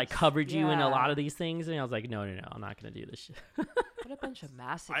they just like gross. covered you in a lot Yeah. of these things, and I was like, no, I'm not gonna do this shit. What a bunch of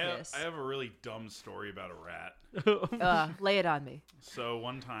masochists. I have a really dumb story about a rat. Lay it on me. So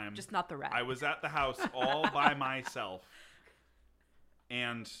one time, Just not the rat. I was at the house all by myself,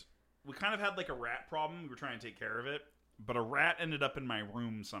 and we kind of had like a rat problem. We were trying to take care of it, but a rat ended up in my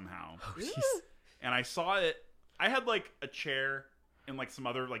room somehow, Jeez. and I saw it. I had like a chair and like some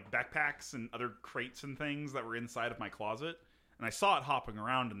other like backpacks and other crates and things that were inside of my closet, and I saw it hopping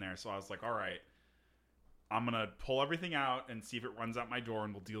around in there. So I was like, all right, I'm gonna pull everything out and see if it runs out my door,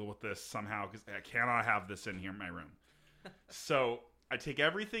 and we'll deal with this somehow because I cannot have this in here in my room. So I take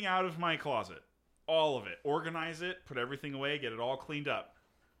everything out of my closet, all of it. Organize it, put everything away, get it all cleaned up.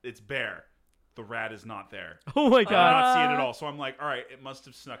 It's bare. The rat is not there. Oh my I god. not see it at all. So I'm like, all right, it must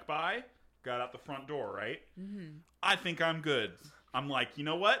have snuck by, got out the front door, right? Mm-hmm. I think I'm good. I'm like, you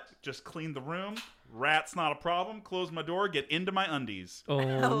know what? Just clean the room. Rat's not a problem. Close my door, get into my undies. Oh,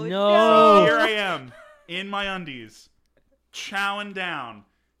 Oh, no. So here I am, in my undies, chowing down,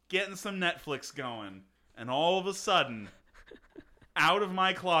 getting some Netflix going, and all of a sudden, out of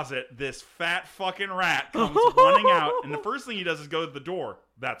my closet, this fat fucking rat comes running out, and the first thing he does is go to the door.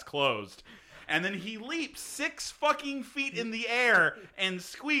 That's closed. And then he leaps 6 fucking feet in the air and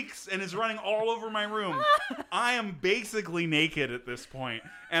squeaks and is running all over my room. I am basically naked at this point.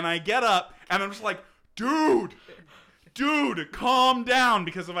 And I get up and I'm just like, dude, calm down.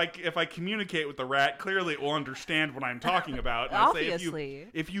 Because if I communicate with the rat, clearly it will understand what I'm talking about. And I say, Obviously.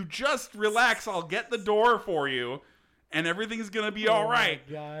 if you just relax, I'll get the door for you. And everything's gonna be all right,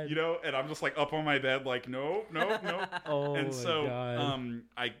 God. you know. And I'm just like up on my bed, like no. Oh And my so, god.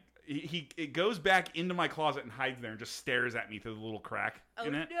 it goes back into my closet and hides there and just stares at me through the little crack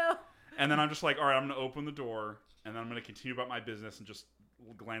in it. No. And then I'm just like, all right, I'm gonna open the door and then I'm gonna continue about my business and just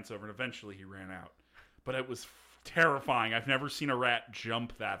glance over. And eventually, he ran out. But it was terrifying. I've never seen a rat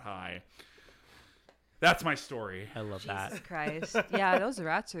jump that high. That's my story. I love that. Jesus Christ. Yeah, those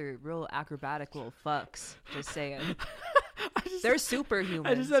rats are real acrobatic little fucks. Just saying. They're superhuman.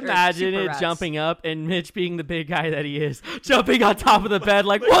 I just imagine it jumping up and Mitch being the big guy that he is, jumping on top of the bed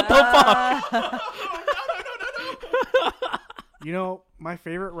like, what the fuck? You know, my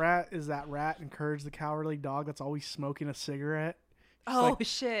favorite rat is that rat in Courage the Cowardly Dog that's always smoking a cigarette. Oh, like,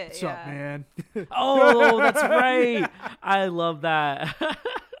 shit. What's yeah. up, man? Oh, that's right. I love that.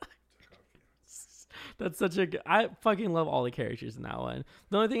 That's such a good, I fucking love all the characters in that one.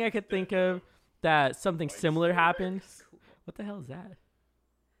 The only thing I could think of that something similar happened. What the hell is that?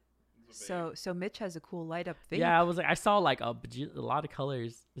 So Mitch has a cool light up vape. Yeah, I was like, I saw like a lot of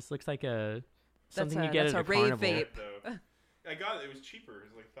colors. This looks like something you get at a rave carnival. vape. I got it. It was cheaper.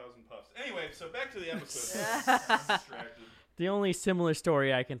 It was like 1,000 puffs. Anyway, so back to the episode. Distracted. The only similar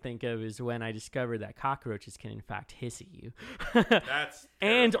story I can think of is when I discovered that cockroaches can in fact hiss at you. That's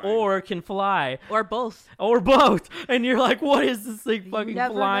and terrifying. or can fly. Or both. Or both. And you're like, what is this thing You fucking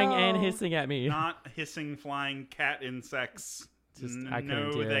never flying and know. hissing at me? Not hissing, flying cat insects. Just I couldn't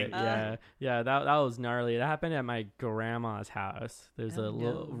no, do it. thank you. Yeah, that was gnarly. That happened at my grandma's house. There's Oh, a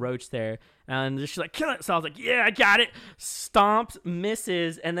little no. roach there, and she's like, "Kill it!" So I was like, "Yeah, I got it." Stomps,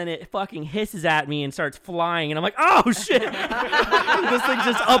 misses, and then it fucking hisses at me and starts flying, and I'm like, "Oh shit!" This thing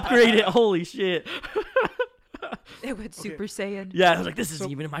just upgraded. Holy shit! It went Super Saiyan. Yeah, I was like, "This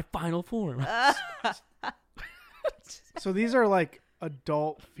isn't even in my final form." So these are like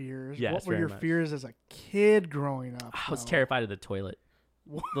adult fears. Yes, What were very your much. fears as a kid growing up? I was though? terrified of the toilet.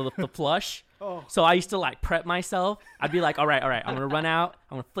 The flush. Oh. So I used to like prep myself. I'd be like, all right, I'm gonna run out.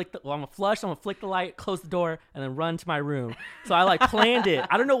 I'm gonna flush. I'm gonna flick the light, close the door, and then run to my room. So I like planned it.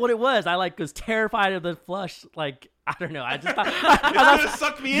 I don't know what it was. I like was terrified of the flush. Like I don't know. I just thought, It's gonna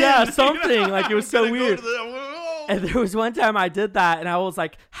suck me in. yeah, something like it was so I'm gonna go weird. to the- And there was one time I did that, and I was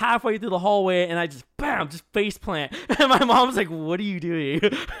like halfway through the hallway, and I just just face plant. And my mom was like, "What are you doing?" The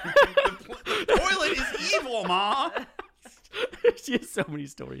toilet is evil, Ma. She has so many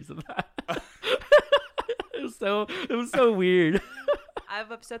stories of that. It was so weird.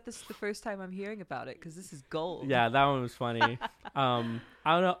 I'm upset this is the first time I'm hearing about it because this is gold. Yeah, that one was funny. I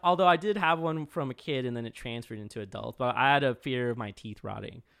don't know. Although I did have one from a kid, and then it transferred into adult. But I had a fear of my teeth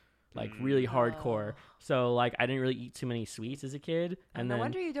rotting, like really hardcore. So like I didn't really eat too many sweets as a kid. And no then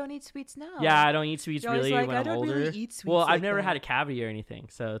wonder you don't eat sweets now. yeah, I don't eat sweets You're always really like, when "I I'm don't older. really eat sweets well, I've like never that." had a cavity or anything,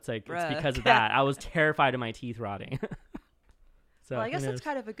 so it's like Bruh. it's because of that. I was terrified of my teeth rotting. So Well, I guess who that's knows?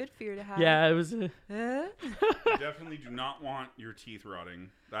 kind of a good fear to have. Yeah, it was. Huh? You definitely do not want your teeth rotting.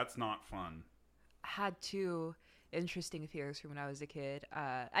 That's not fun. Had two interesting fears from when I was a kid.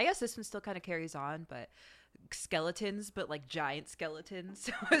 I guess this one still kind of carries on, but skeletons, but like giant skeletons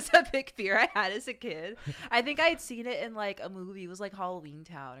was a big fear I had as a kid. I think I had seen it in like a movie. It was like Halloween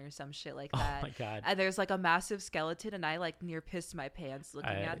Town or some shit like that. Oh my god. And there's like a massive skeleton, and I like near pissed my pants looking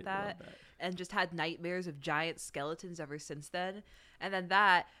I at love that, and just had nightmares of giant skeletons ever since then. And then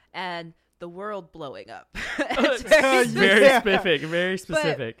that and the world blowing up. It's very Very Yeah. specific. Very but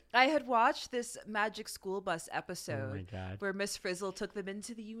specific. I had watched this Magic School Bus Oh episode my god. where Miss Frizzle took them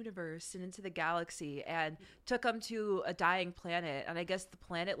into the universe and into the galaxy and took them to a dying planet. And I guess the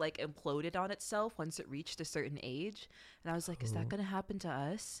planet like imploded on itself once it reached a certain age. And I was like, is that going to happen to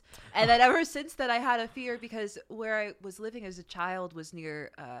us? And then ever since then, I had a fear because where I was living as a child was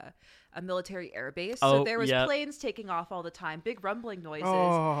near a military air base. Oh, So there was yep. planes taking off all the time, big rumbling noises.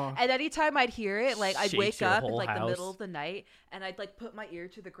 Oh. And anytime I'd hear it, like I'd Shakes wake your up in whole like the house. middle of the night and I'd like put my ear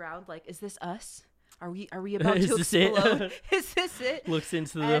to the ground like, is this us? Are we about Is to this it? explode? Is this it? Looks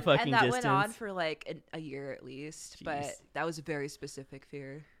into the and, fucking and that distance. went on for like a year at least, but Jeez. that was a very specific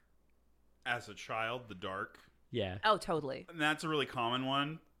fear. As a child, the dark. Yeah. Oh, totally. And that's a really common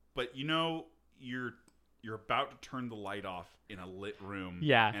one. But you know, you're about to turn the light off in a lit room.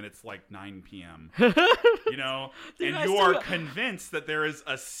 Yeah. And it's like 9 p.m. You know? Dude, and I you still- are convinced that there is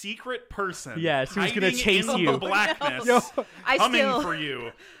a secret person. Yes, who's gonna hiding chase in you. the blackness. Yo. I coming still, for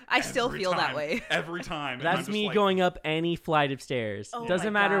you. I still every feel that time, way. every time. And I'm That's just me like, going up any flight of stairs. Oh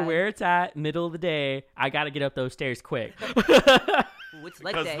Doesn't my matter God. where it's at, middle of the day, I got to get up those stairs quick. Ooh, it's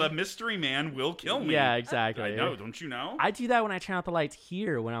leg because day. the mystery man will kill me. Yeah, exactly. I know, don't you know? I do that when I turn out the lights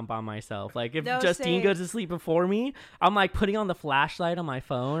here when I'm by myself. Like if No, Justine same. goes to sleep before me, I'm like putting on the flashlight on my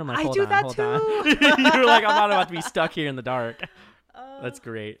phone. I'm like, I hold do on, that hold too. on. You're like, I'm not about to be stuck here in the dark. Oh. That's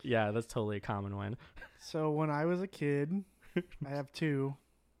great. Yeah, that's totally a common one. So when I was a kid, I have two.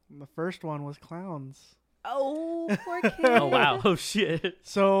 And the first one was clowns. Oh, poor kid. Oh wow. Oh shit.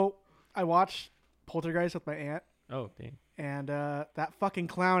 So I watched Poltergeist with my aunt, Oh dang. and that fucking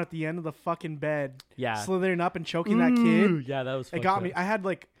clown at the end of the fucking bed, Yeah. slithering up and choking that Ooh, kid. Yeah, that was. It fucked got up. me. I had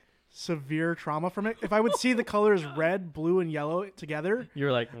like severe trauma from it. If I would see the colors red, blue, and yellow together, You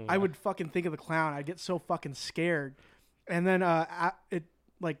were like, I would fucking think of the clown. I'd get so fucking scared. And then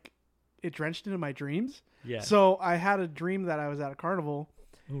it drenched into my dreams. Yeah. So I had a dream that I was at a carnival,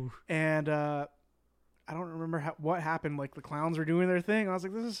 Ooh. and I don't remember what happened. Like the clowns were doing their thing. I was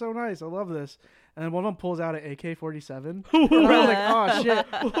like, "This is so nice. I love this." And then one of them pulls out an AK-47, and I was like, "Oh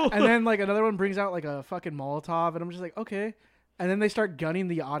shit!" And then like another one brings out like a fucking Molotov, and I'm just like, "Okay." And then they start gunning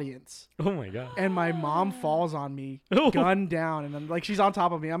the audience, Oh my god. and my mom falls on me, Oh. gun down, and then like she's on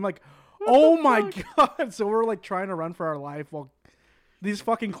top of me. I'm like, "Oh my god!" So we're like trying to run for our life while these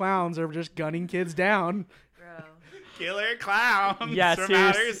fucking clowns are just gunning kids down. Bro. Killer clowns Yeah, from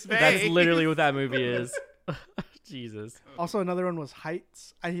outer seriously. space. That's literally what that movie is. Jesus. Also, another one was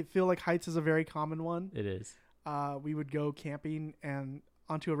Heights. I feel like Heights is a very common one. It is. We would go camping and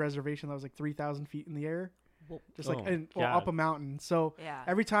onto a reservation that was like 3,000 feet in the air, just like Oh, up God. a mountain. So Yeah.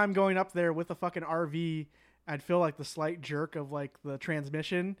 every time going up there with a fucking RV, I'd feel like the slight jerk of like the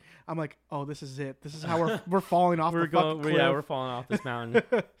transmission. I'm like, oh, this is it. This is how we're falling off We're the fucking going. cliff. Yeah, we're falling off this mountain.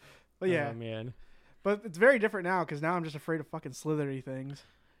 But yeah, Oh man. but it's very different now because now I'm just afraid of fucking slithery things.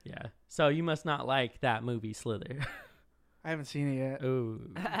 Yeah. So you must not like that movie Slither. I haven't seen it yet.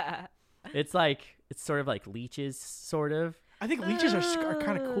 Ooh. It's like it's sort of like leeches, sort of. I think leeches are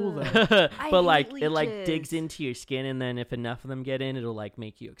kind of cool though. But hate like it like digs leeches. into your skin, and then if enough of them get in, it'll like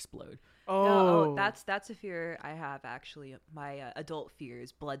make you explode. Oh, No, that's a fear I have actually. My adult fear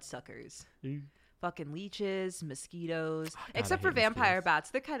is bloodsuckers. Fucking leeches, mosquitoes, except I for hate vampire mosquitoes. bats.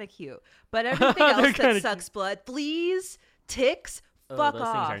 They're kind of cute. But everything They're else kinda that sucks blood, fleas, ticks, Oh, fuck those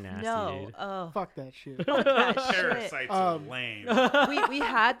things off. are nasty, no. dude. Oh, fuck that shit. fuck that shit. Parasites are Um, lame. we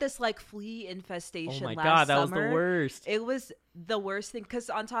had this like flea Oh infestation my last god, that was summer. the worst. It was the worst thing because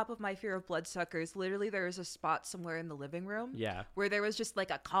on top of my fear of bloodsuckers, literally there was a spot somewhere in the living room Yeah. where there was just like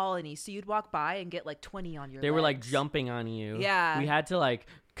a colony. So you'd walk by and get like 20 on your They were like legs. jumping on you. Yeah. We had to like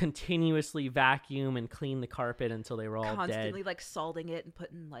continuously vacuum and clean the carpet until they were all constantly dead. like salting it and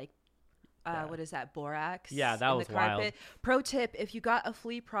putting like Yeah. what is that, borax? Yeah, that in was the carpet. wild. Pro tip: if you got a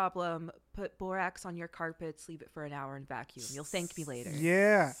flea problem, put borax on your carpets, leave it for an hour, and vacuum. You'll thank me later.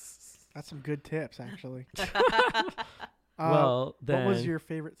 Yeah, that's some good tips actually. Well, what was then- your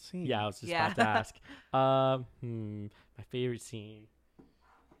favorite scene? Yeah, I was just Yeah. about to ask. My favorite scene.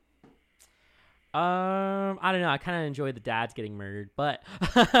 I don't know. I kind of enjoyed the dads getting murdered, but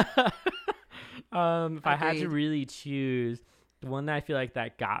if I had to Agreed. really choose, the one that I feel like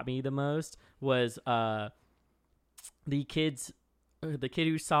that got me the most was the kid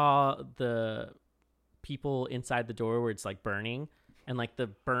who saw the people inside the door where it's like burning and like the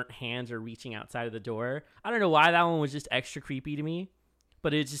burnt hands are reaching outside of the door. I don't know why that one was just extra creepy to me,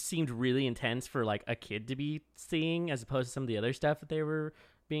 but it just seemed really intense for like a kid to be seeing as opposed to some of the other stuff that they were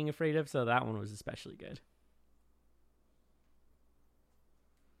being afraid of. So that one was especially good.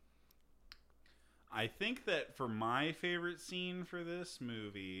 I think that for my favorite scene for this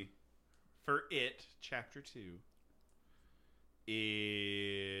movie, for It, Chapter 2,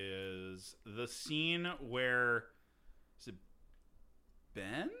 is the scene where, is it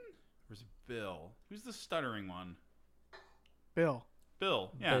Ben? Or is it Bill? Who's the stuttering one? Bill.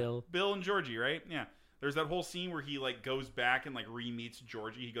 Bill. Yeah. Bill. Bill and Georgie, right? Yeah. There's that whole scene where he like goes back and like re-meets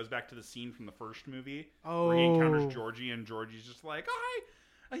Georgie. He goes back to the scene from the first movie where he Oh. encounters Georgie, and Georgie's just like, "Oh,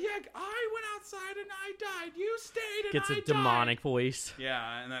 Yeah, I went outside and I died. You stayed and Gets I a died. demonic voice.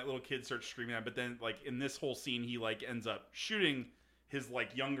 Yeah, and that little kid starts screaming that. But then, like, in this whole scene, he, like, ends up shooting his,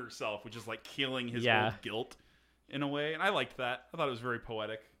 like, younger self, which is, like, killing his old guilt in a way. And I liked that. I thought it was very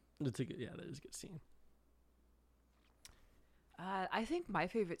poetic. That is a good scene. I think my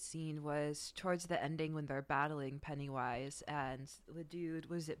favorite scene was towards the ending when they're battling Pennywise and the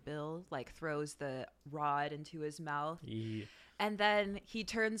dude, was it Bill, like throws the rod into his mouth. Yeah. And then he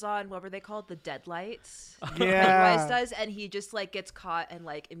turns on, what were they called? The deadlights. Yeah. Pennywise does. And he just like gets caught and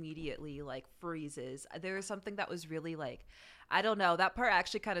like immediately like freezes. There was something that was really like, I don't know. That part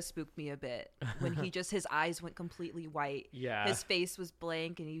actually kind of spooked me a bit when he just, his eyes went completely white. Yeah. His face was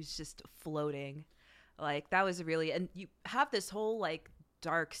blank and he was just floating. Like that was really, and you have this whole like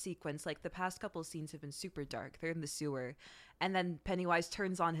dark sequence. Like the past couple of scenes have been super dark. They're in the sewer, and then Pennywise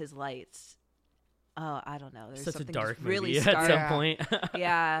turns on his lights. Oh, I don't know. There's Such a something dark just really movie at stark. some point.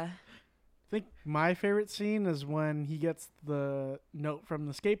 Yeah. I think my favorite scene is when he gets the note from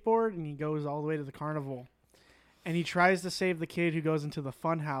the skateboard and he goes all the way to the carnival. And he tries to save the kid who goes into the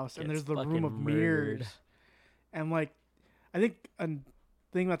fun house, and Gets there's the room fucking of murdered. mirrors. And like, I think a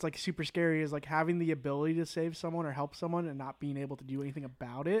thing that's like super scary is like having the ability to save someone or help someone and not being able to do anything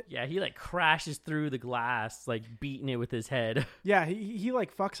about it. Yeah, he like crashes through the glass, like beating it with his head. Yeah, he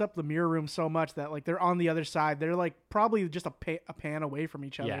like fucks up the mirror room so much that like they're on the other side. They're like probably just a pan away from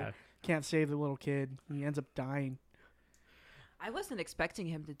each other. Yeah. Can't save the little kid. He ends up dying. I wasn't expecting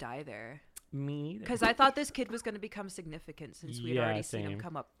him to die there Me neither. because I thought this kid was going to become significant since we'd Yeah, already seen him same.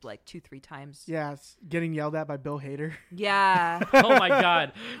 come up like 2-3 times. Yeah, it's getting yelled at by Bill Hader. Yeah. Oh my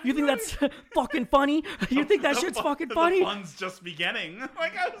god. You think that's fucking funny? You think that shit's fucking funny? The fun's just beginning.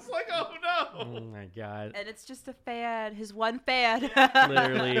 Like, I was like, oh no. Oh my god. And it's just a fan, his one fan.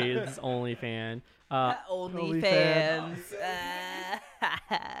 Literally, his only fan. Only fan. fans.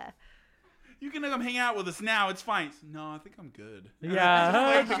 You can come hang out with us now. It's fine. No, I think I'm good. Yeah,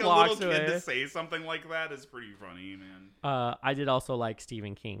 I just think a walks little kid away. to say something like that is pretty funny, man. I did also like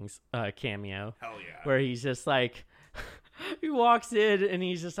Stephen King's cameo, Hell yeah. where he's just like, he walks in and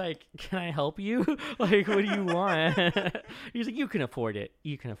he's just like, "Can I help you? Like, what do you want?" He's like, "You can afford it.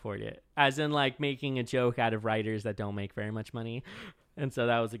 You can afford it." As in, like, making a joke out of writers that don't make very much money. And so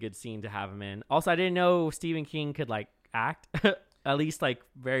that was a good scene to have him in. Also, I didn't know Stephen King could like act. At least like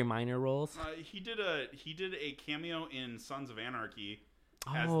very minor roles. He did a cameo in Sons of Anarchy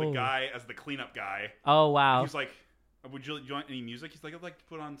as Oh. the cleanup guy. Oh wow. He's like, "Would you want any music?" He's like, "I'd like to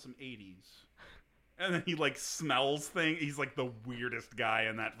put on some 80s." And then he like smells things. He's like the weirdest guy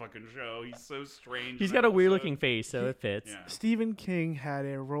in that fucking show. He's so strange. He's in got that a weird episode. looking face, so it fits. Yeah. Stephen King had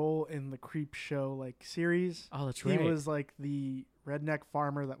a role in the Creep Show like series. Oh, that's He right. was like the redneck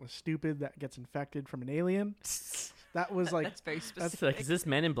farmer that was stupid that gets infected from an alien. That was like That's very It's specific. like, is this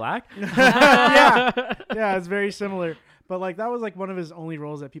Men in Black? yeah, it's very similar. But like that was like one of his only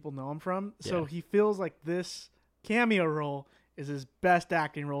roles that people know him from. So Yeah. he feels like this cameo role is his best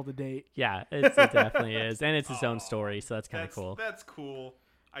acting role to date. Yeah, it definitely is, and it's his own story, so that's kind of cool. That's cool.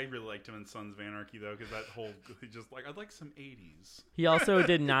 I really liked him in Sons of Anarchy though, because that whole just like I'd like some 80s. He also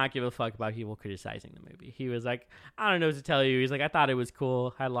did not give a fuck about people criticizing the movie. He was like, "I don't know what to tell you." He's like, "I thought it was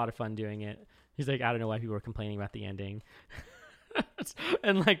cool. Had a lot of fun doing it." He's like, "I don't know why people were complaining about the ending."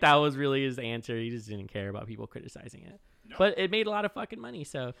 And like that was really his answer. He just didn't care about people criticizing it. No. But it made a lot of fucking money,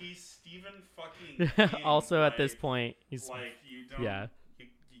 so He's Stephen fucking King. also at like, this point, he's like you don't. yeah.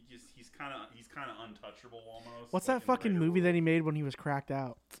 He's kind of untouchable almost. What's like, that in fucking writer movie that role. he made when he was cracked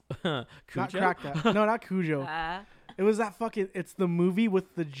out? Not Cujo? cracked out. No, not Cujo. Ah. It was that fucking. It's the movie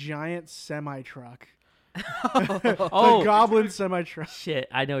with the giant semi truck. Oh. The goblin semi truck. Shit,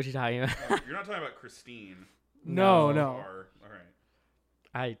 I know what you're talking about. Oh, you're not talking about Christine. No, No. no. Or, all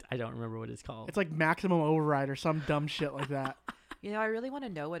right. I don't remember what it's called. It's like Maximum Override or some dumb shit like that. You know, I really want to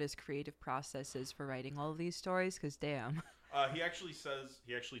know what his creative process is for writing all of these stories, because damn. He actually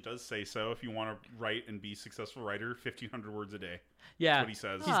does say so. If you want to write and be a successful writer, 1,500 words a day. yeah, That's what he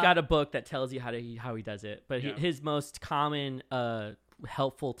says. he's got a book that tells you how he does it. But Yeah. his most common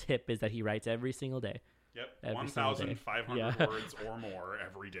helpful tip is that he writes every single day. Yep, every single day. 1,500 Yeah. words or more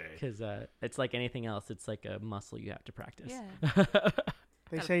every day. Because it's like anything else. It's like a muscle you have to practice. Yeah.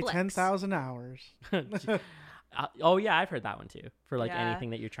 They Gotta say flex. 10,000 hours. Oh, yeah, I've heard that one too. For like Yeah.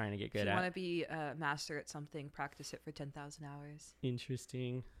 anything that you're trying to get If good you want to at. be a master at something, practice it for 10,000 hours.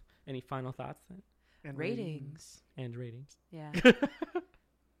 Interesting. Any final thoughts then? And Ratings. And ratings? Yeah.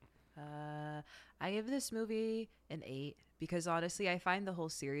 I give this movie an 8 because honestly, I find the whole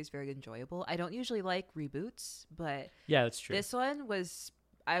series very enjoyable. I don't usually like reboots, but Yeah, that's true. this one was,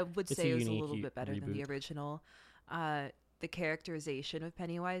 I would It's say, a it was a unique little bit better than the reboot. original. the characterization of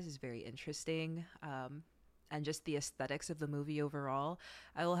Pennywise is very interesting. And just the aesthetics of the movie overall.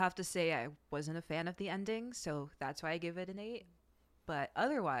 I will have to say I wasn't a fan of the ending, so that's why I give it an 8. But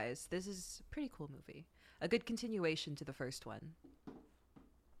otherwise, this is a pretty cool movie. A good continuation to the first one.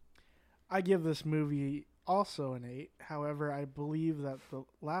 I give this movie also an 8. However, I believe that the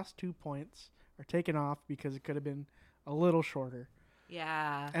last 2 points are taken off because it could have been a little shorter.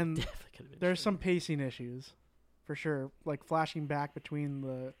 Yeah. And Definitely could've been there's shorter. some pacing issues, for sure. Like flashing back between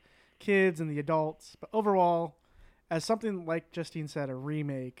the kids and the adults. But overall, as something like Justine said, a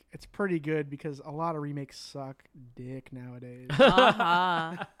remake, it's pretty good because a lot of remakes suck dick nowadays.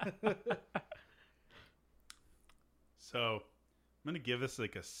 Uh-huh. So I'm going to give this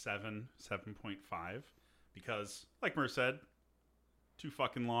like a 7.5 because, like Mer said, too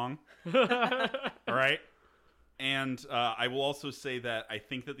fucking long. All right. And I will also say that I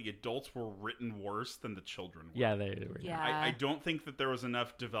think that the adults were written worse than the children were. Yeah, they were. Yeah. I don't think that there was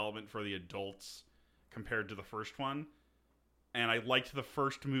enough development for the adults compared to the first one. And I liked the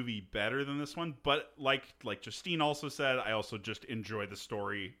first movie better than this one. But like Justine also said, I also just enjoy the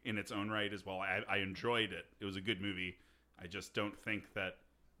story in its own right as well. I enjoyed it. It was a good movie. I just don't think that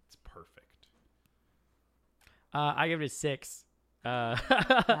it's perfect. I give it a 6.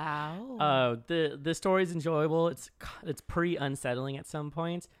 Wow. The story's enjoyable. It's pretty unsettling at some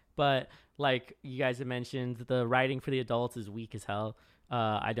points, but like you guys have mentioned, the writing for the adults is weak as hell.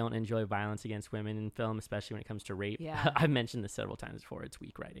 I don't enjoy violence against women in film, especially when it comes to rape. Yeah. I've mentioned this several times before. It's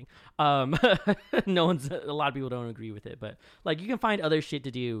weak writing. A lot of people don't agree with it, but like you can find other shit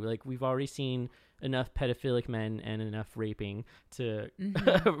to do. Like we've already seen enough pedophilic men and enough raping to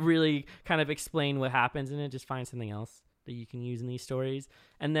really kind of explain what happens in it. Just find something else that you can use in these stories.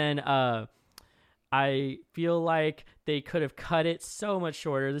 And then I feel like they could have cut it so much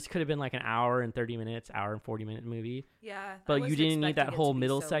shorter. This could have been like an hour and 30 minutes, hour and 40-minute movie. Yeah. I But you wasn't didn't need that expecting it whole to be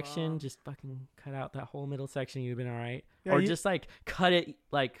middle so section. long. Just fucking cut out that whole middle section. You'd have been all right. Yeah, or you- just like cut it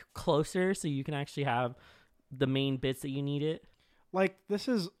like closer so you can actually have the main bits that you need it. Like, this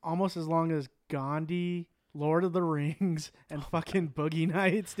is almost as long as Gandhi, Lord of the Rings, and fucking Boogie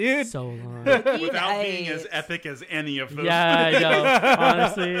Nights, dude. So long. Without being as epic as any of those. Yeah, I know.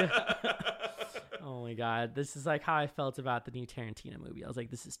 Honestly. Oh my god. This is like how I felt about the new Tarantino movie. I was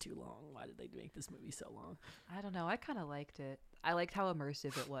like, this is too long. Why did they make this movie so long? I don't know. I kind of liked it. I liked how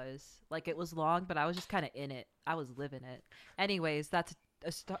immersive it was. Like, it was long, but I was just kind of in it. I was living it. Anyways, that's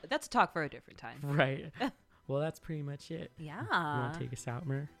a talk for a different time. Right. Well, that's pretty much it. You Yeah. want to take us out,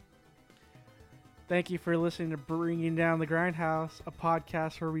 Mer? Thank you for listening to Bringing Down the Grindhouse, a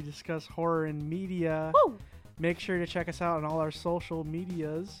podcast where we discuss horror and media. Woo! Make sure to check us out on all our social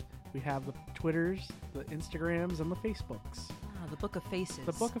medias. We have the Twitters, the Instagrams, and the Facebooks. Ah, the Book of Faces.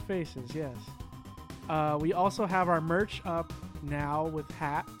 The Book of Faces, yes. We also have our merch up now with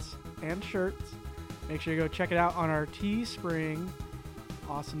hats and shirts. Make sure you go check it out on our Teespring.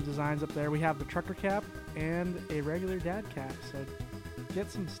 Awesome designs up there. We have the trucker cap and a regular dad cap, so get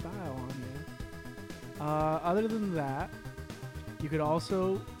some style on you. Other than that, you could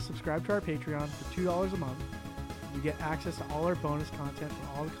also subscribe to our Patreon for $2 a month. You get access to all our bonus content from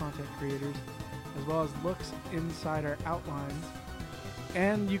all the content creators, as well as looks inside our outlines.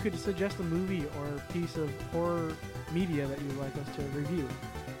 And you could suggest a movie or piece of horror media that you'd like us to review.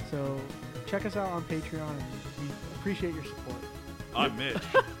 So check us out on Patreon, and we appreciate your support. I'm Mitch.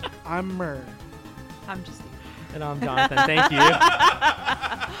 I'm Murr. I'm just. And I'm Jonathan. Thank you.